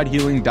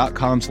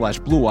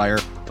unifiedhealing.com/Blue Wire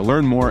to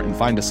learn more and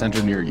find a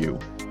center near you.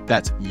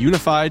 That's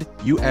unified,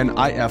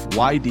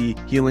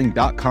 UNIFYD,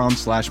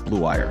 healing.com/Blue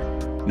Wire.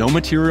 No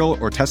material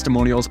or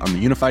testimonials on the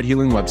Unified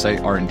Healing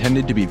website are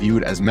intended to be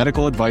viewed as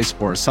medical advice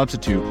or a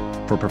substitute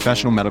for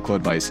professional medical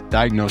advice,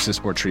 diagnosis,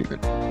 or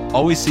treatment.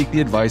 Always seek the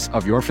advice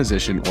of your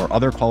physician or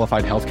other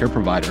qualified healthcare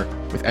provider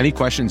with any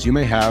questions you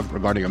may have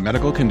regarding a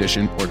medical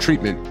condition or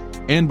treatment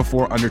and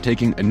before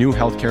undertaking a new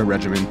healthcare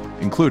regimen,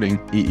 including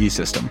EE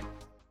System.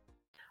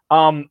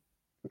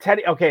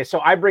 Teddy, okay,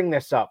 so I bring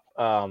this up,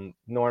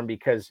 Norm,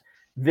 because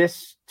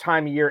this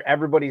time of year,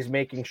 everybody's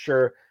making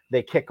sure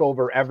they kick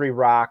over every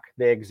rock,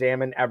 they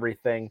examine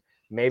everything,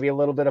 maybe a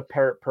little bit of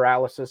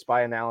paralysis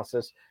by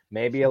analysis,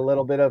 maybe a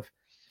little bit of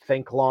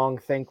think long,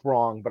 think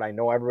wrong, but I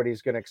know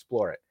everybody's going to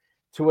explore it.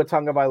 Tua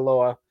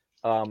Tagovailoa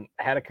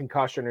had a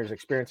concussion or is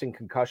experiencing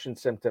concussion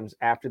symptoms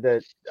after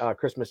the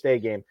Christmas Day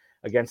game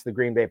against the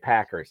Green Bay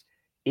Packers.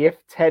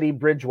 If Teddy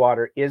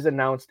Bridgewater is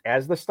announced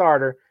as the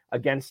starter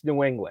against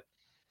New England,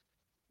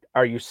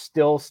 are you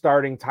still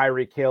starting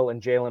Tyreek Hill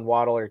and Jalen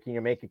Waddle, or can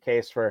you make a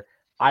case for,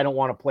 I don't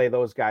want to play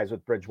those guys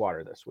with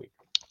Bridgewater this week?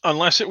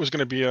 Unless it was going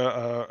to be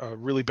a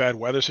really bad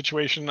weather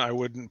situation, I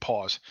wouldn't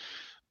pause.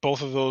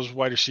 Both of those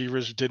wide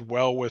receivers did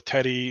well with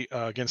Teddy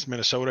against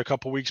Minnesota a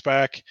couple weeks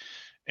back,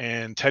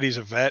 and Teddy's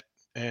a vet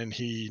and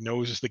he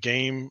knows the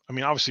game. I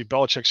mean, obviously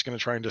Belichick's going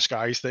to try and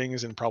disguise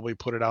things and probably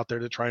put it out there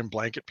to try and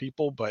blanket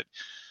people, but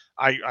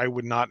I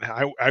will not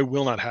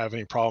have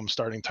any problem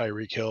starting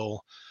Tyreek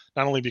Hill.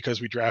 Not only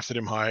because we drafted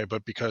him high,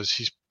 but because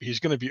he's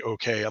going to be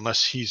okay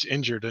unless he's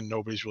injured and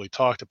nobody's really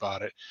talked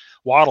about it.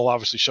 Waddle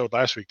obviously showed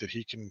last week that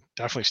he can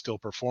definitely still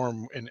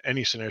perform in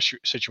any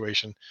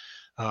situation,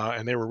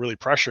 and they were really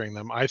pressuring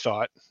them. I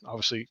thought,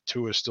 obviously,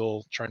 Tua is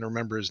still trying to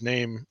remember his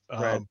name,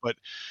 Right. but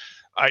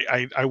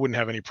I wouldn't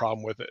have any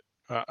problem with it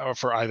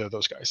for either of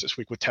those guys this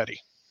week with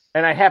Teddy.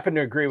 And I happen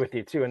to agree with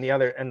you too. And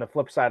the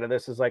flip side of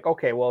this is like,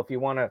 okay, well,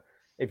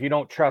 if you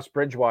don't trust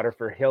Bridgewater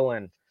for Hill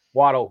and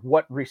Waddle,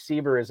 what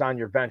receiver is on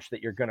your bench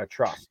that you're going to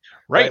trust?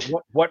 Right.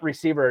 What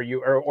receiver are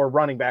you, or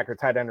running back or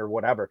tight end or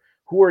whatever?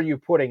 Who are you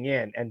putting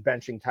in and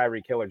benching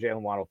Tyreek Hill or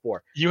Jalen Waddle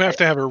for? You have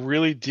to have a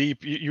really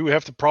deep. You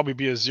have to probably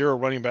be a zero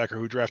running backer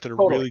who drafted a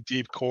really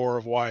deep core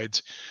of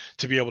wides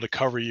to be able to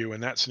cover you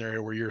in that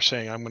scenario where you're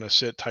saying I'm going to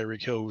sit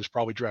Tyreek Hill, who's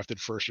probably drafted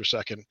first or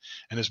second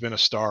and has been a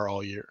star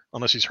all year,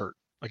 unless he's hurt.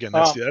 Again,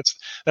 that's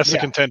the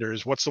contender.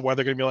 Is what's the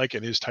weather going to be like,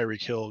 and is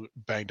Tyreek Hill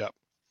banged up?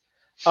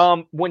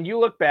 When you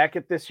look back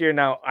at this year,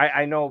 now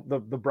I know the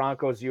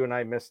Broncos you and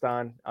I missed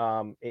on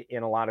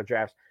in a lot of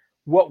drafts.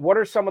 What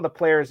are some of the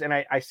players? And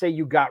I say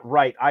you got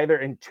right either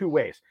in two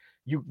ways.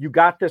 You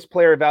got this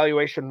player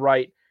evaluation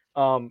right,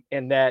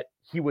 in that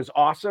he was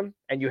awesome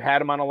and you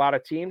had him on a lot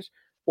of teams,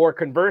 or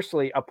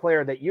conversely, a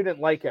player that you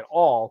didn't like at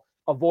all,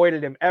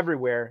 avoided him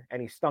everywhere,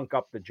 and he stunk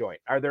up the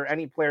joint. Are there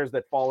any players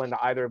that fall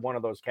into either one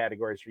of those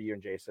categories for you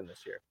and Jason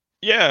this year?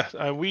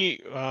 Yeah, we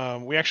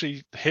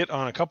actually hit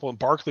on a couple.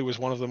 Barkley was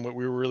one of them that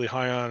we were really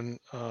high on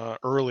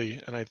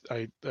early, and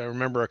I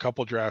remember a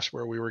couple drafts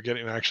where we were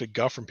getting actually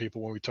guff from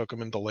people when we took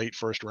him in the late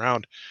first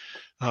round.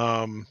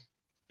 And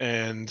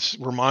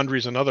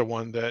Ramondre's another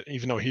one that,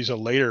 even though he's a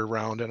later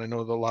round, and I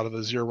know that a lot of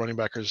the zero running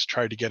backers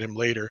tried to get him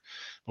later,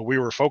 but we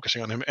were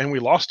focusing on him, and we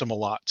lost him a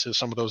lot to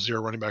some of those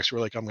zero running backs. We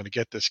were like, I'm going to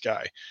get this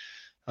guy.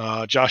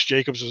 Josh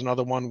Jacobs is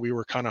another one we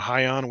were kind of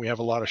high on. We have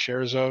a lot of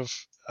shares of.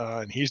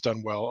 And he's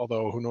done well,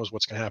 although who knows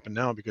what's going to happen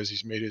now because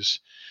he's made his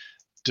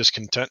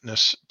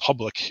discontentness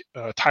public.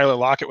 Tyler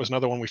Lockett was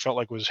another one we felt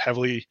like was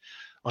heavily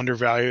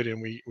undervalued,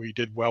 and we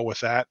did well with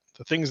that.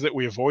 The things that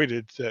we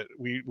avoided, that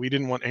we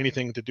didn't want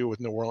anything to do with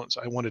New Orleans.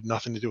 I wanted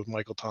nothing to do with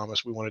Michael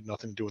Thomas. We wanted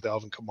nothing to do with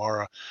Alvin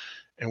Kamara,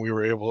 and we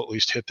were able to at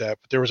least hit that.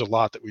 But there was a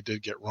lot that we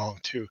did get wrong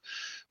too.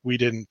 We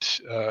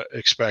didn't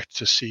expect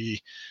to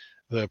see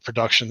the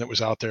production that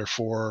was out there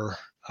for.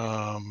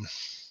 I'm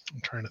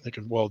trying to think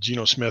of,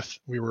 Geno Smith.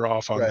 We were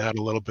off on that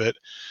a little bit.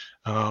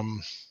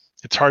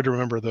 It's hard to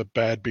remember the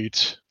bad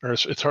beats, or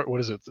it's hard. What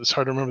is it? It's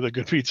hard to remember the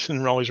good beats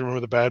and always remember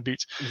the bad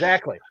beats.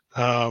 Exactly.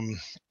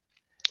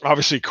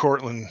 Obviously,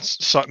 Cortland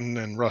Sutton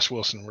and Russ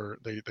Wilson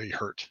they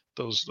hurt.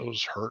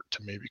 Those hurt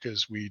to me,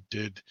 because we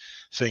did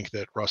think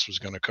that Russ was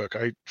going to cook.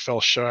 I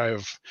fell shy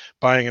of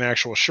buying an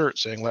actual shirt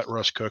saying "Let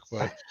Russ cook,"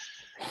 but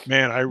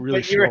man, I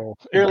really feel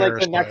you're like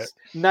the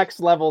next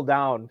level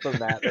down from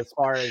that as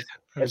far as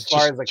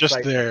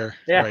just there.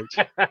 Yeah. Right.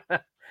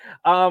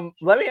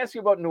 Let me ask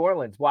you about New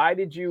Orleans. Why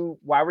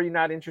were you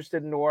not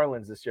interested in New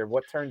Orleans this year?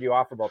 What turned you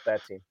off about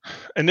that team?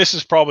 And this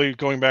is probably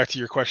going back to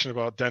your question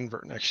about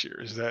Denver next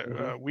year, is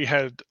that we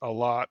had a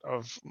lot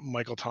of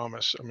Michael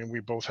Thomas. I mean,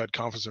 we both had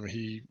confidence in him.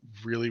 He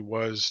really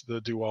was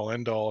the do-all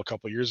end-all a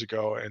couple of years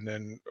ago, and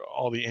then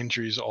all the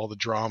injuries, all the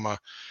drama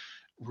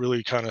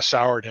really kind of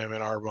soured him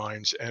in our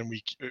minds. And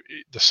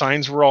the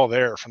signs were all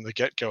there from the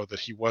get-go that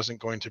he wasn't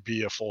going to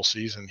be a full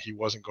season. He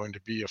wasn't going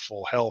to be a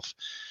full health.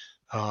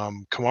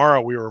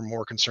 Kamara, we were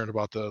more concerned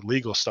about the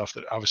legal stuff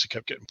that obviously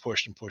kept getting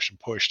pushed.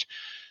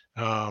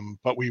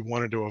 But we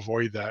wanted to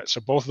avoid that. So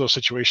both of those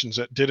situations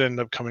that did end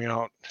up coming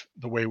out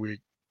the way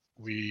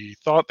we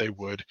thought they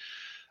would,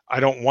 I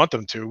don't want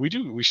them to.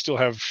 We still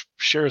have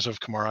shares of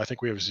Kamara. I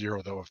think we have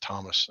 0 though of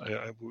Thomas.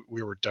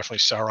 We were definitely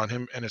sour on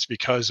him, and it's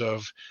because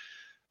of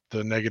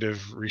the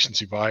negative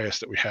recency bias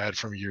that we had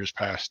from years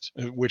past,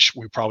 which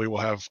I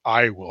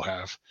will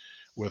have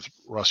with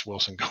Russ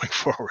Wilson going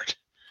forward.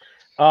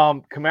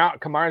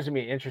 Kamara's gonna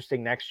be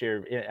interesting next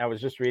year. I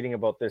was just reading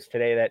about this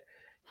today, that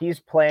he's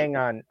playing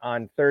on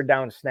third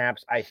down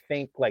snaps, I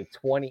think like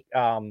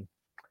 20%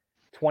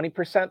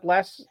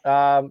 less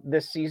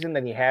this season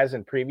than he has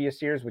in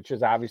previous years, which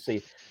is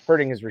obviously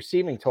hurting his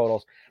receiving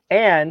totals.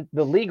 And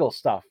the legal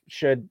stuff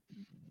should,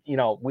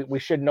 we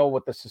should know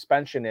what the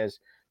suspension is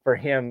for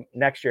him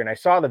next year. And I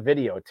saw the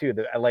video too,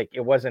 that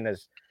it wasn't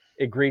as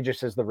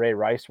egregious as the Ray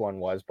Rice one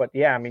was, but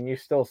yeah, I mean, you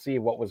still see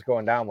what was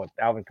going down with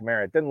Alvin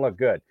Kamara. It didn't look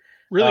good.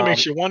 Really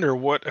makes you wonder,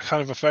 what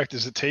kind of effect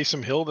is it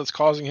Taysom Hill that's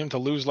causing him to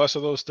lose less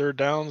of those third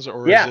downs,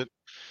 or is it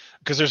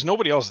because there's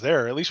nobody else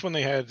there? At least when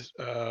they had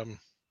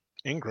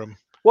Ingram.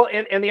 Well,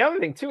 and the other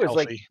thing too is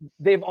healthy.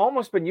 They've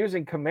almost been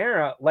using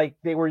Kamara like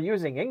they were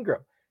using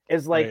Ingram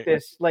as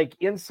this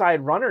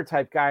inside runner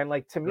type guy,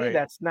 and to me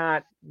that's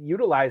not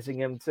utilizing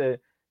him to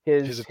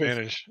his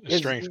advantage, his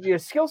strength,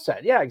 his skill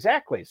set. Yeah,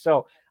 exactly.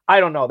 So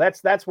I don't know.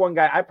 That's one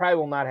guy I probably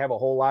will not have a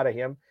whole lot of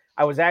him.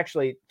 I was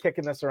actually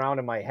kicking this around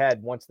in my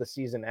head once the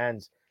season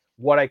ends,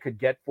 what I could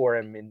get for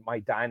him in my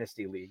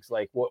dynasty leagues.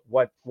 Like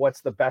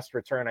what's the best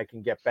return I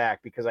can get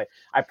back, because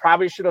I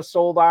probably should have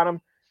sold on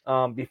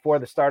him before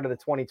the start of the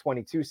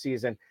 2022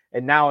 season.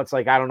 And now it's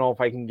I don't know if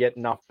I can get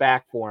enough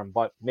back for him,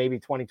 but maybe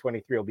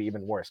 2023 will be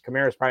even worse.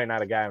 Kamara's probably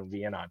not a guy I'm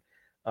be in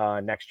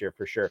on next year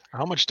for sure.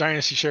 How much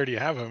dynasty share do you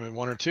have him in?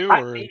 1 or 2?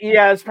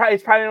 It's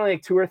probably only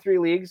 2 or 3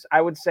 leagues.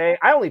 I would say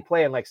I only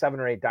play in 7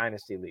 or 8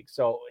 dynasty leagues.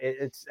 So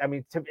it's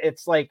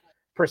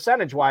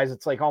percentage wise,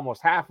 it's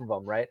almost half of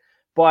them. Right.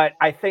 But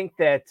I think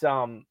that,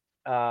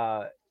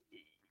 I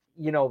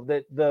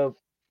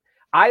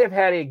have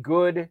had a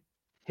good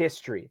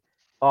history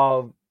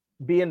of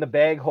being the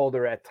bag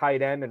holder at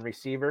tight end and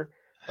receiver.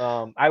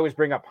 I always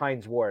bring up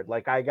Hines Ward.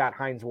 I got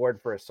Hines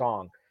Ward for a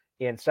song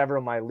in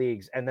several of my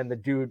leagues. And then the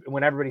dude,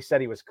 when everybody said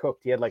he was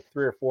cooked, he had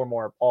 3 or 4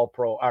 more all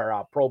pro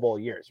or Pro Bowl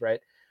years. Right.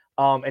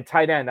 And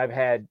tight end, I've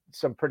had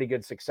some pretty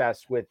good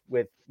success with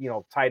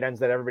tight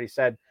ends that everybody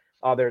said,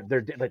 oh,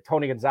 they're like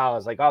Tony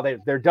Gonzalez,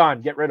 they're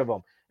done, get rid of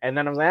them. And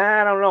then I was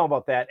I don't know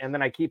about that. And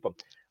then I keep them.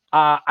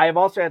 I've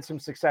also had some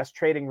success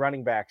trading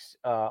running backs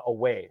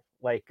away.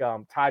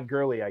 Todd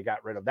Gurley, I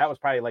got rid of. That was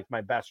probably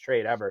my best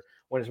trade ever,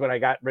 when I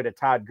got rid of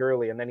Todd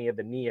Gurley, and then he had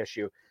the knee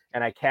issue,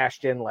 and I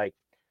cashed in a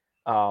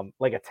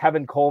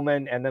Tevin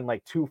Coleman, and then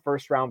 2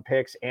 first-round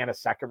picks and a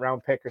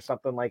second-round pick or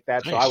something like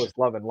that. Nice. So I was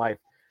loving life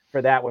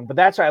for that one. But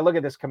that's why I look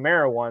at this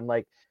Kamara one.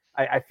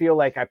 I feel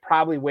like I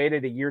probably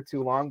waited a year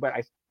too long, but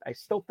I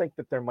still think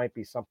that there might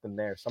be something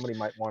there. Somebody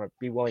might want to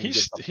be willing to give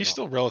something. He's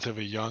still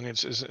relatively young.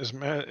 It's as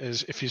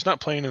if he's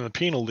not playing in the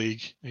penal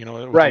league, with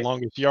the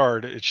longest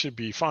yard, it should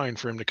be fine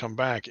for him to come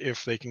back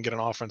if they can get an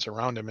offense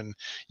around him and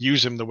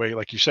use him the way,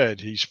 like you said,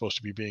 he's supposed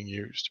to be being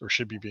used or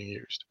should be being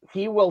used.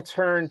 He will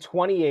turn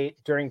 28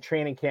 during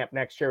training camp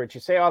next year, which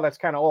you say, oh, that's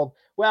kind of old.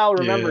 Well,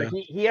 remember,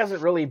 he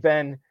hasn't really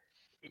been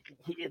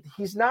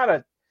he's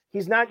not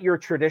your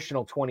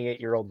traditional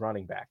 28-year-old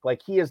running back.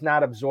 He has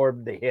not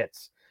absorbed the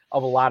hits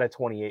of a lot of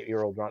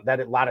 28-year-old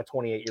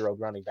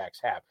running backs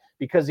have,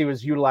 because he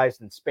was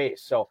utilized in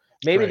space. So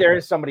maybe there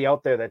is somebody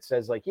out there that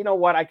says you know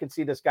what, I could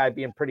see this guy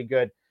being pretty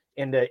good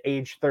into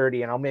age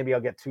 30, and maybe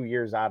I'll get 2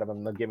 years out of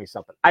him. They'll give me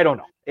something. I don't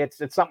know. It's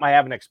something I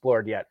haven't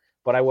explored yet,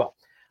 but I will.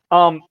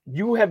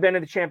 You have been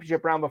in the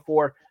championship round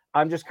before.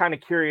 I'm just kind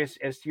of curious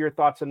as to your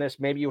thoughts on this.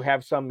 Maybe you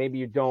have some, maybe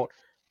you don't.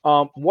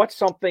 What's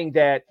something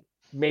that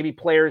maybe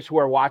players who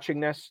are watching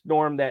this,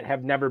 Norm, that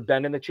have never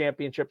been in the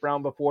championship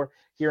round before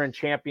here in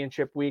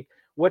championship week,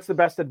 what's the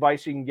best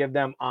advice you can give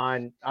them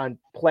on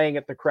playing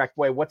it the correct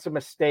way? What's a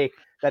mistake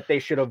that they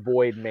should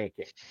avoid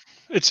making?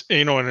 It's,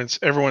 and it's,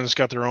 everyone's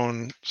got their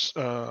own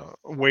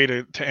way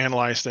to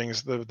analyze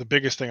things. The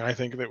biggest thing I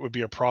think that would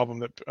be a problem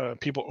that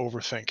people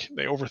overthink.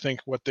 They overthink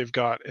what they've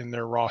got in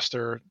their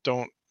roster.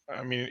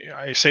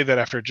 I say that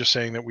after just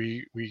saying that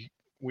we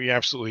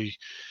absolutely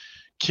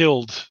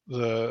killed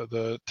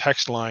the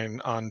text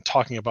line on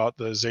talking about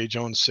the Zay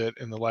Jones sit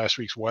in the last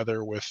week's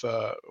weather with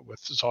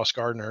Sauce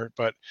Gardner,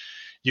 but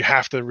you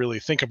have to really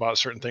think about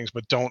certain things,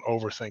 but don't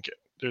overthink it.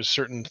 There's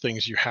certain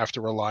things you have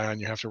to rely on.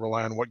 You have to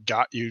rely on what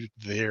got you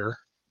there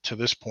to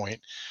this point.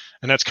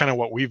 And that's kind of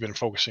what we've been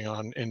focusing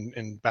on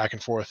in back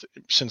and forth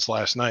since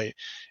last night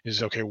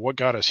is, okay, what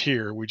got us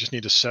here? We just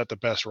need to set the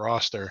best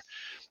roster.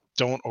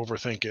 Don't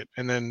overthink it.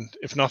 And then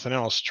if nothing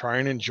else, try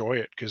and enjoy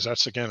it. Because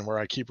that's, again, where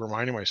I keep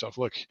reminding myself,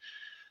 look,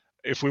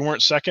 if we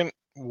weren't second,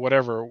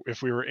 whatever,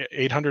 if we were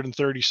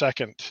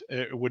 832nd,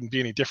 it wouldn't be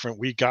any different.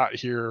 We got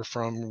here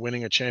from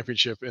winning a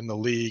championship in the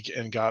league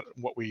and got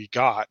what we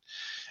got.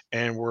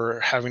 And we're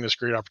having this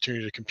great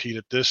opportunity to compete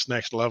at this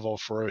next level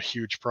for a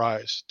huge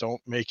prize. Don't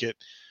make it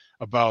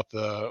about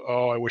the,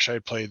 oh, I wish I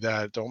had played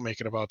that. Don't make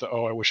it about the,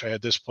 oh, I wish I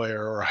had this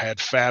player or I had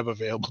Fab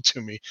available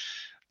to me.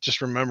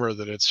 Just remember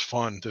that it's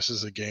fun. This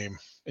is a game.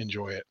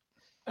 Enjoy it.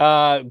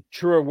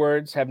 Truer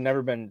words have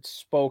never been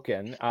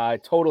spoken. I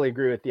totally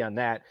agree with you on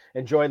that.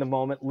 Enjoy the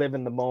moment, live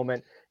in the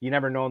moment. You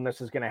never know when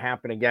this is going to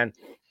happen again.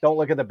 Don't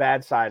look at the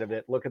bad side of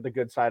it. Look at the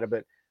good side of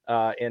it,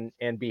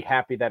 and be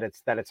happy that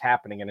it's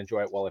happening and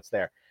enjoy it while it's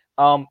there.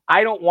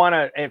 I don't want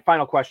to, and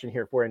final question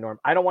here for you, Norm.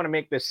 I don't want to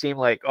make this seem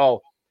like,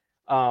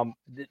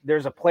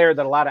 there's a player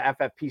that a lot of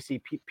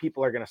FFPC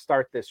people are going to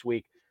start this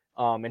week,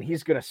 and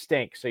he's going to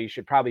stink, so you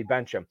should probably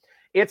bench him.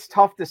 It's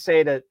tough to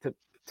say to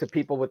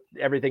people with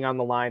everything on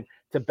the line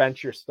to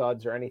bench your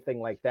studs or anything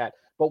like that.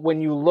 But when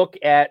you look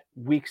at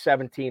week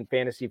 17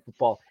 fantasy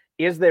football,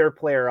 is there a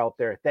player out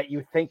there that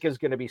you think is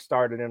going to be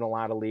started in a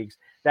lot of leagues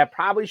that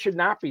probably should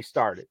not be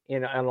started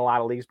in a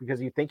lot of leagues because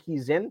you think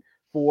he's in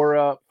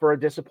for a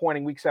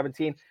disappointing week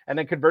 17? And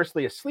then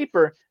conversely, a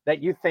sleeper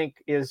that you think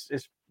is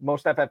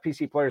most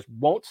FFPC players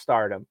won't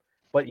start him,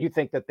 but you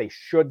think that they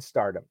should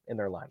start him in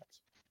their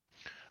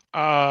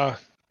lineups?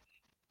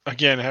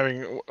 Again,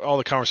 having all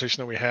the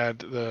conversation that we had,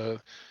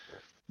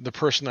 the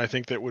person I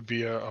think that would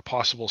be a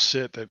possible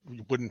sit that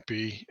wouldn't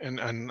be,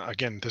 and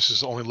again, this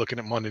is only looking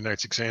at Monday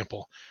night's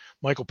example.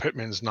 Michael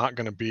Pittman's not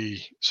going to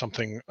be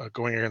something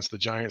going against the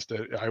Giants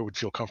that I would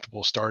feel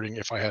comfortable starting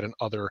if I had an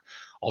other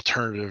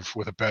alternative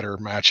with a better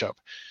matchup.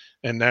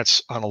 And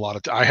that's on a lot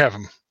of, I have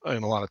him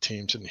in a lot of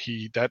teams, and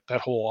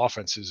that whole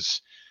offense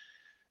is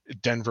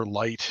Denver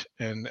light,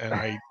 and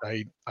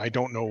I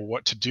don't know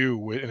what to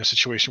do in a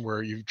situation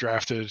where you've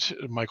drafted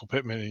Michael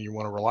Pittman and you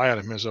want to rely on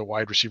him as a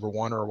wide receiver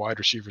 1 or a wide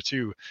receiver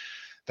 2.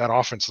 That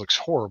offense looks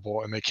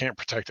horrible, and they can't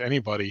protect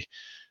anybody.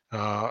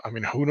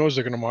 Who knows?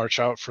 They're going to march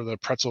out for the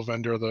pretzel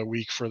vendor of the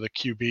week for the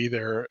QB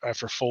there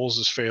after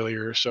Foles'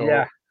 failure. So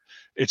yeah.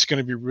 It's going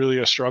to be really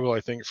a struggle,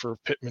 I think, for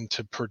Pittman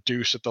to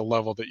produce at the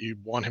level that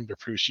you'd want him to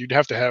produce. You'd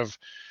have to have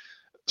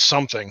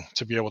something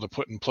to be able to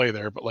put in play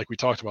there, but like we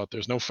talked about,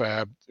 there's no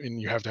Fab,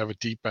 and you have to have a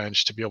deep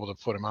bench to be able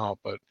to put him out.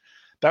 But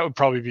that would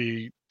probably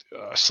be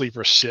a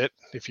sleeper sit,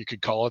 if you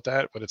could call it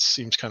that, but it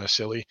seems kind of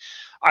silly.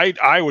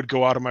 I would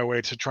go out of my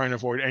way to try and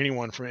avoid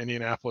anyone from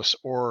Indianapolis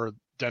or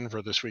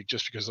Denver this week,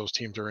 just because those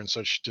teams are in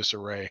such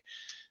disarray.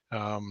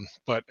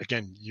 But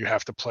again, you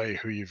have to play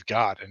who you've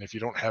got, and if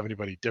you don't have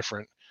anybody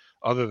different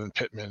other than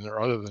Pittman or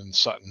other than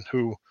Sutton,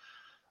 who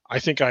I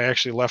think I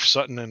actually left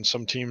Sutton and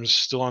some teams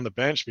still on the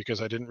bench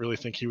because I didn't really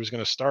think he was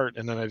going to start.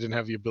 And then I didn't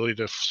have the ability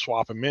to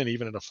swap him in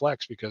even at a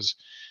flex because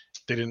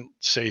they didn't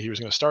say he was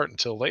going to start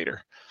until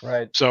later.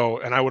 Right. So,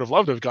 and I would have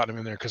loved to have gotten him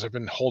in there because I've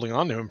been holding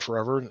on to him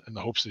forever in the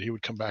hopes that he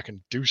would come back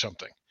and do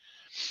something.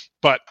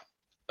 But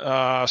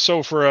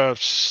so for a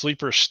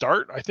sleeper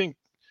start, I think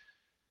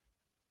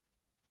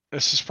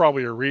this is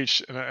probably a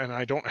reach, and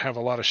I don't have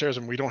a lot of shares,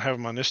 and we don't have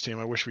him on this team.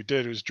 I wish we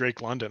did. It was Drake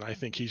London. I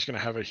think he's going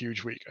to have a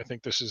huge week. I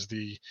think this is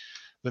the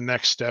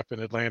next step in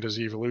Atlanta's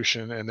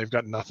evolution, and they've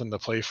got nothing to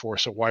play for.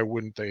 So why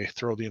wouldn't they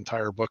throw the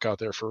entire book out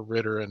there for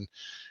Ritter and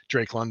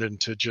Drake London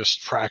to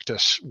just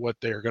practice what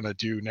they're going to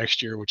do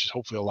next year, which is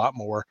hopefully a lot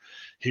more.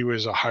 He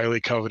was a highly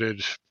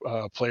coveted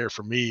player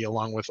for me,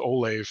 along with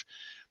Olave,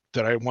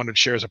 that I wanted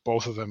shares of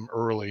both of them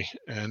early.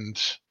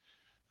 And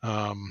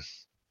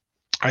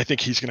I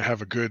think he's going to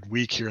have a good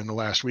week here in the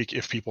last week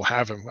if people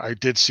have him. I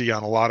did see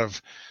on a lot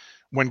of,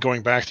 when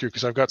going back through,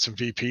 because I've got some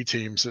VP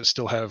teams that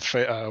still have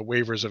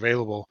waivers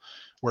available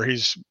where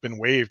he's been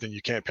waived and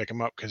you can't pick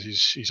him up because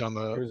he's on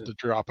the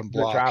drop and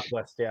block. The drop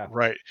list, yeah.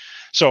 Right.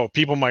 So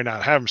people might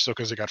not have him still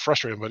because they got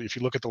frustrated. But if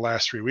you look at the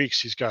last 3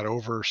 weeks, he's got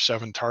over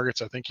 7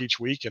 targets, I think,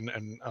 each week and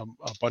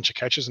a bunch of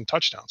catches and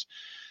touchdowns.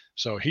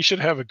 So he should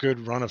have a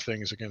good run of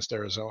things against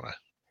Arizona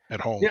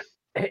at home. Yeah.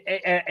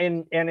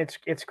 And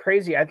it's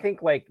crazy. I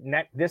think like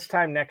this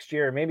time next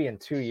year, maybe in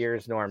 2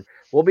 years, Norm,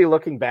 we'll be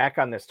looking back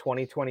on this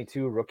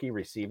 2022 rookie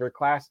receiver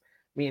class.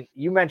 I mean,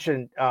 you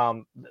mentioned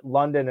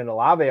London and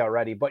Olave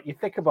already, but you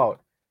think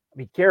about, I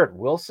mean, Garrett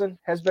Wilson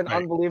has been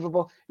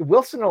unbelievable.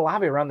 Wilson and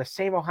Olave were on the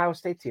same Ohio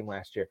State team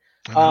last year.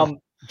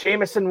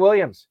 Jamison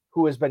Williams,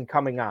 who has been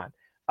coming on.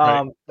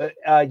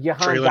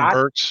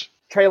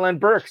 Treylon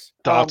Burks,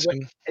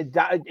 Dotson.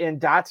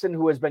 And Dotson,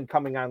 who has been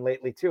coming on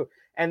lately too.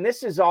 And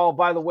this is all,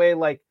 by the way,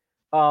 like,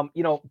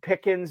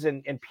 Pickens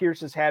and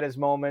Pierce has had his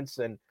moments,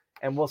 and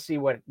we'll see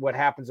what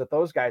happens with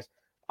those guys.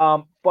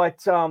 But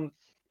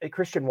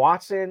Christian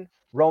Watson,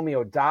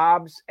 Romeo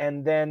Dobbs,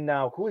 and then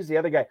who is the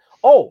other guy?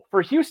 Oh,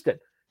 for Houston,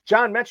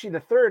 John Mechie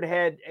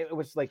III it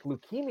was like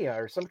leukemia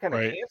or some kind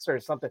of cancer or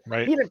something.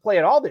 He didn't play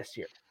at all this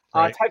year.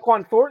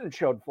 Tyquan Thornton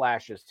showed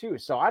flashes too.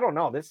 So I don't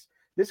know.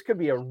 This could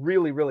be a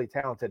really, really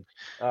talented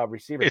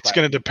receiver. It's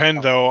going to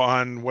depend, though,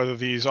 on whether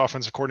these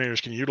offensive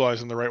coordinators can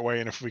utilize them the right way,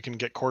 and if we can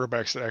get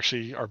quarterbacks that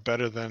actually are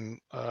better than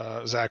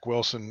Zach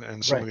Wilson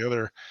and some of the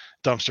other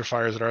dumpster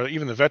fires that are.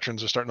 Even the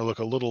veterans are starting to look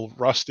a little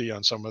rusty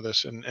on some of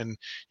this, and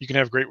you can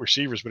have great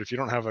receivers, but if you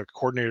don't have a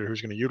coordinator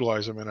who's going to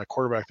utilize them and a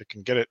quarterback that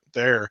can get it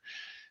there,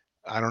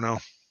 I don't know.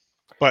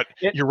 But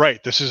you're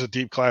right. This is a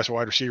deep class of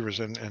wide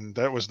receivers, and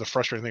that was the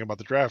frustrating thing about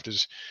the draft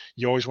is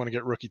you always want to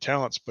get rookie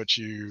talents, but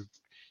you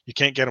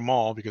can't get them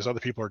all because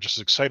other people are just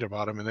as excited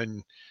about them, and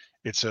then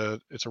it's a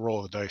roll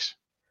of the dice.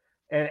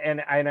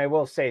 And I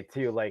will say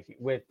too, like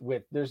with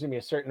there's gonna be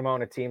a certain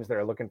amount of teams that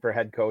are looking for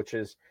head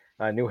coaches,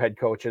 new head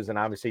coaches, and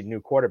obviously new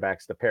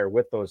quarterbacks to pair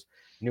with those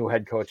new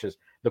head coaches.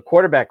 The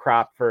quarterback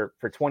crop for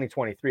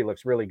 2023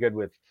 looks really good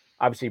with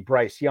obviously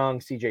Bryce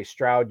Young, C.J.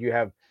 Stroud. You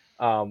have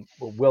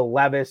Will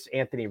Levis,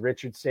 Anthony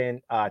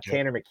Richardson,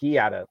 Tanner McKee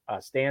out of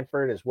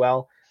Stanford as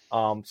well.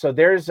 So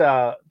there's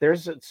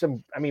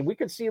some. I mean, we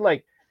could see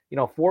like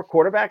 4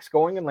 quarterbacks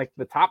going in like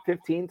the top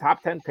 15,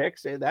 top 10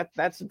 picks.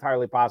 That's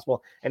entirely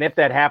possible. And if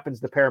that happens,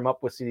 to pair them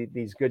up with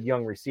these good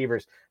young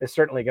receivers is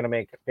certainly going to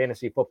make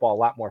fantasy football a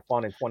lot more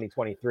fun in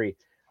 2023.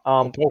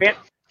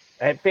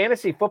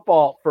 Fantasy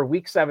football for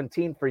week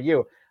 17 for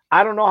you.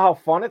 I don't know how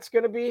fun it's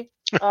going to be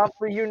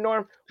for you,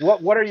 Norm.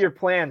 What are your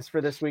plans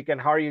for this weekend?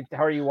 How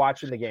are you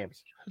watching the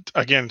games?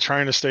 Again,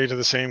 trying to stay to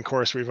the same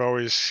course we've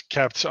always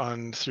kept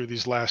on through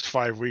these last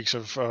 5 weeks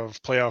of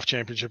playoff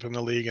championship in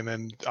the league, and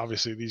then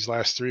obviously these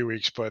last 3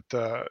 weeks. But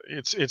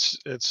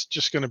it's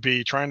just going to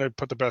be trying to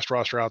put the best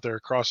roster out there,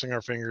 crossing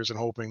our fingers and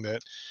hoping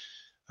that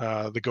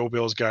the Go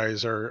Bills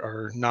guys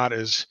are not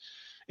as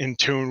in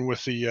tune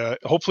with the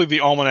hopefully the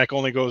almanac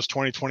only goes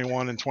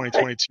 2021 and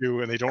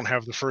 2022 and they don't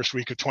have the first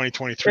week of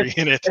 2023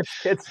 in it.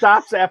 It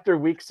stops after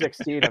week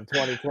 16 of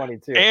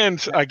 2022.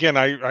 And again,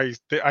 I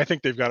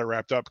think they've got it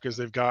wrapped up because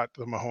they've got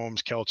the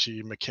Mahomes,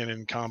 Kelce,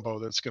 McKinnon combo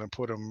that's going to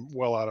put them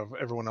well out of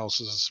everyone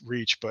else's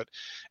reach. But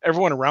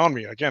everyone around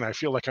me, again, I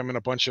feel like I'm in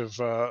a bunch of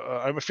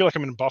I feel like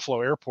I'm in Buffalo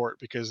Airport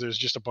because there's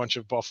just a bunch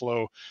of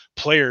Buffalo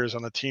players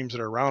on the teams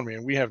that are around me,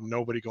 and we have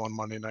nobody going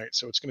Monday night,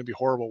 so it's going to be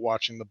horrible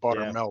watching the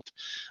butter melt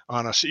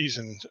on a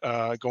season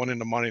going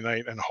into Monday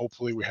night, and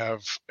hopefully we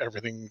have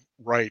everything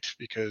right,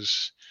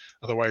 because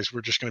otherwise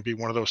we're just going to be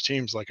one of those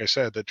teams, like I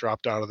said, that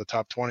dropped out of the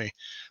top 20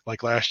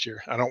 like last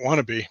year. I don't want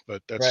to be,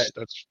 but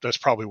that's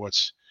probably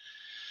what's.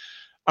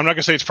 I'm not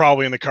going to say it's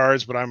probably in the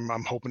cards, but I'm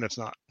hoping it's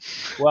not.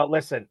 Well,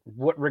 listen,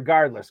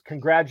 regardless,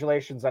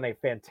 congratulations on a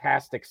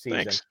fantastic season.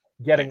 Thanks.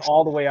 Getting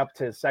all the way up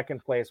to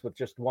second place with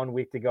just 1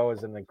 week to go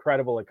is an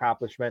incredible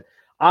accomplishment.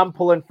 I'm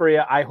pulling for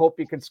you. I hope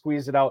you can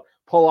squeeze it out,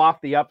 pull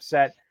off the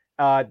upset.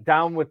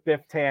 Down with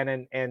Biff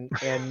Tannen and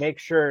make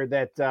sure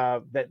that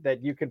that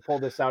you can pull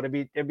this out.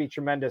 It'd be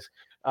tremendous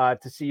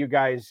to see you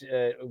guys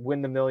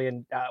win the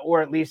million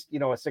or at least a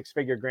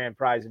 6-figure grand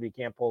prize if you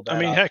can't pull that. I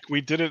mean, out. Heck,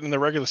 we did it in the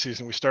regular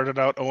season. We started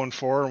out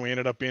 0-4 and we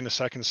ended up being the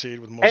second seed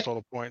with most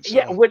total points. So.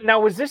 Yeah. Now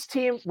was this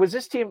team?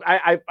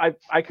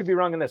 I could be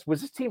wrong on this.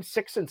 Was this team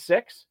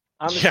 6-6?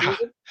 On the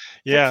season?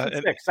 Yeah.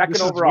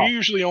 Second overall. We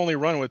usually only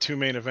run with 2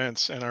 main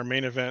events, and our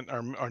main event,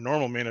 our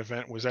normal main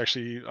event, was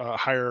actually a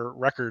higher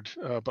record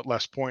but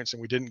less points,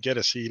 and we didn't get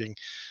a seeding.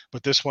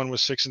 But this one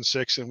was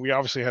 6-6, and we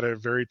obviously had a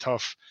very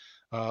tough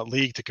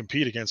league to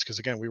compete against because,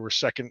 again, we were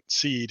second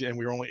seed, and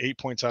we were only 8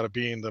 points out of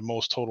being the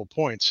most total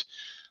points.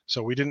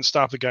 So we didn't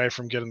stop the guy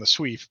from getting the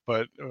sweep,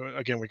 but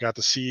again, we got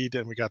the seed,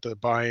 and we got the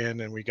buy-in,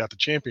 and we got the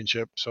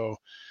championship. So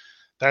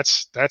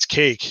that's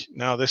cake.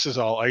 Now this is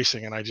all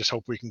icing, and I just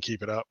hope we can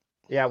keep it up.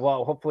 Yeah,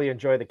 well, hopefully you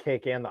enjoy the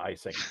cake and the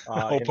icing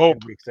in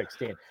week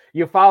 16.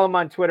 You follow him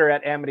on Twitter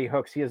at Amity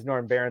Hooks. He is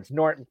Norm Behrens.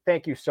 Norton,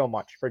 thank you so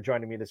much for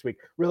joining me this week.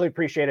 Really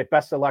appreciate it.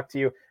 Best of luck to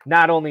you,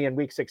 not only in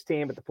week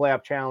 16, but the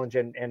playoff challenge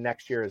and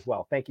next year as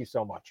well. Thank you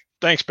so much.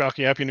 Thanks,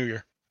 Balky. Happy New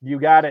Year. You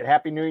got it.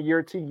 Happy New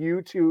Year to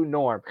you too,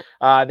 Norm.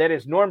 That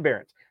is Norm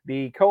Behrens,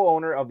 the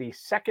co-owner of the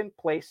second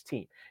place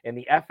team in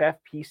the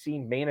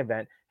FFPC main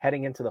event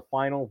heading into the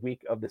final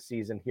week of the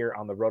season here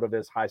on the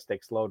RotoViz High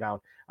Stakes Lowdown.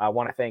 I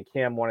want to thank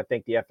him, want to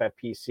thank the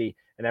FFPC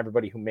and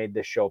everybody who made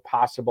this show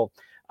possible.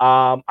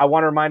 I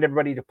want to remind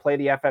everybody to play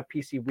the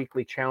FFPC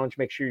Weekly Challenge.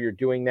 Make sure you're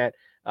doing that.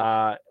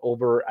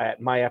 over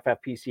at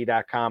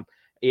myffpc.com.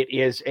 It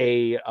is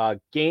a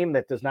game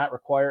that does not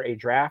require a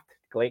draft,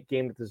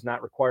 game that does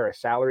not require a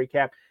salary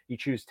cap. You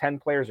choose 10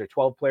 players or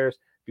 12 players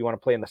if you want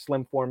to play in the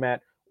slim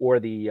format or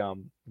the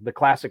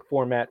classic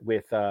format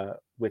with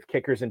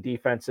kickers and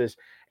defenses.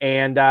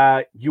 And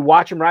you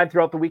watch them ride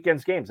throughout the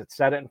weekend's games. It's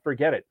set it and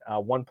forget it.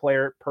 One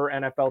player per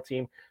NFL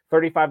team,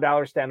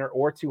 $35 to enter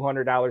or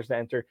 $200 to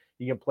enter.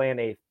 You can play in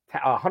a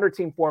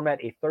 100-team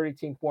format, a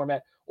 30-team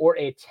format, or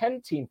a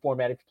 10-team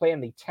format. If you play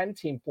in the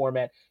 10-team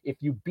format,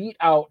 if you beat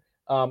out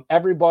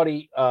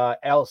everybody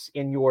else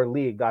in your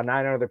league, 9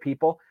 other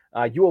people,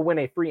 you will win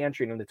a free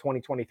entry in the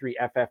 2023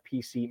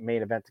 FFPC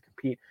main event to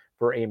compete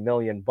for $1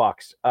 million.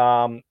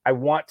 I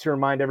want to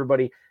remind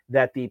everybody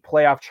that the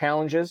playoff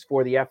challenges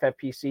for the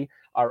FFPC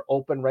are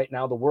open right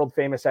now. The world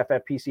famous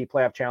FFPC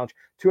playoff challenge,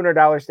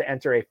 $200 to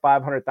enter a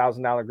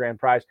 $500,000 grand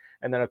prize.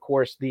 And then, of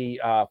course,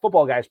 the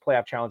Football Guys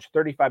playoff challenge,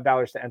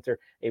 $35 to enter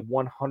a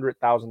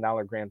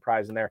 $100,000 grand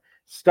prize in there.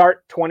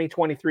 Start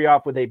 2023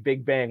 off with a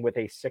big bang with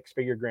a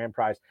 6-figure grand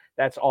prize.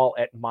 That's all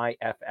at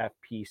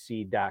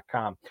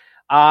myffpc.com.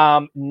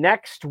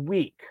 Next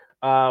week,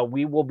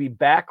 we will be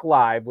back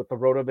live with the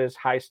RotoViz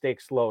High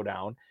Stakes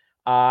Lowdown.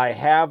 I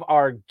have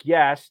our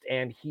guest,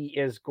 and he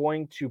is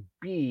going to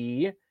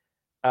be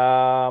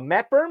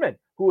Matt Berman,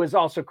 who is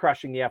also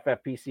crushing the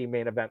FFPC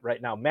main event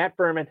right now. Matt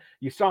Berman,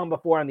 you saw him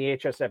before on the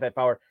HSFF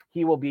Hour.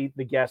 He will be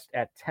the guest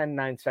at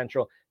 10/9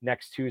 Central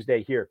next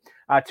Tuesday here.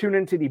 Tune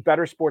into the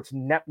Better Sports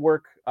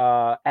Network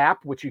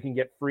app, which you can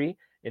get free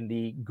in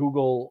the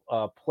Google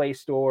Play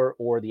Store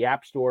or the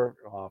App Store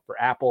for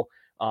Apple.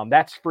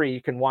 That's free.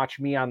 You can watch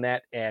me on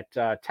that at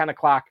 10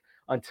 o'clock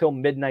until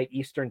midnight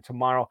Eastern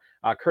tomorrow.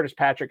 Curtis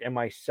Patrick and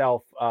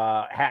myself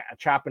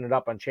chopping it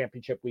up on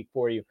championship week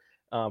for you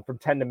from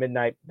 10 to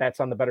midnight.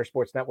 That's on the Better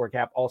Sports Network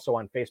app, also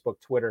on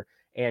Facebook, Twitter,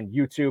 and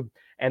YouTube.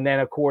 And then,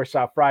 of course,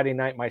 Friday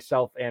night,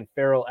 myself and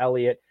Farrell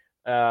Elliott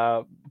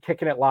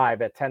kicking it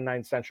live at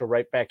 10/9 Central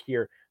right back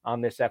here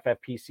on this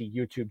FFPC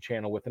YouTube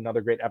channel with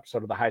another great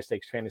episode of the High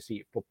Stakes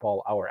Fantasy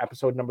Football Hour,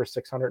 episode number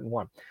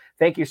 601.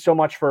 Thank you so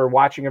much for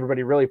watching,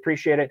 everybody. Really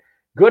appreciate it.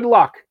 Good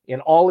luck in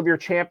all of your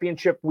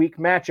championship week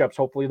matchups.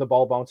 Hopefully the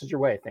ball bounces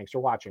your way. Thanks for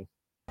watching.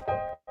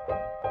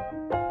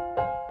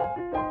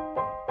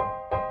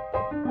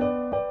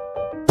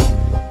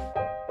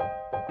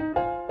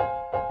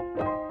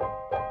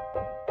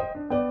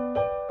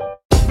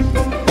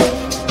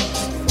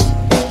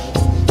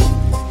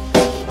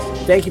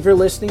 Thank you for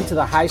listening to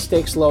the High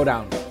Stakes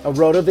Lowdown, a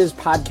RotoViz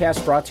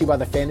podcast brought to you by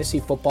the Fantasy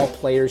Football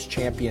Players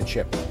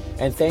Championship.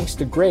 And thanks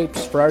to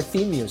Grapes for our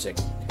theme music.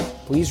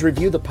 Please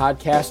review the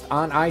podcast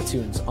on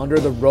iTunes under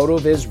the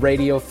RotoViz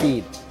radio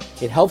feed.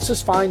 It helps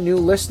us find new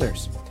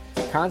listeners.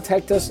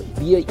 Contact us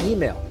via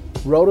email,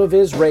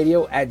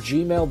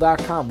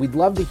 rotovizradio@gmail.com. We'd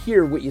love to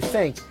hear what you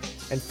think,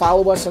 and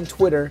follow us on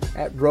Twitter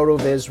at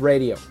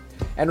RotoVizRadio.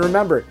 And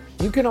remember,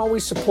 you can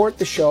always support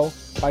the show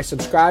by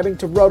subscribing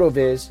to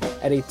RotoViz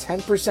at a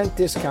 10%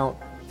 discount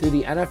through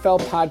the NFL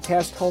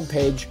podcast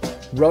homepage,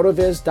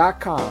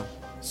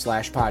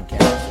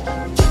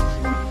 rotoviz.com/podcast.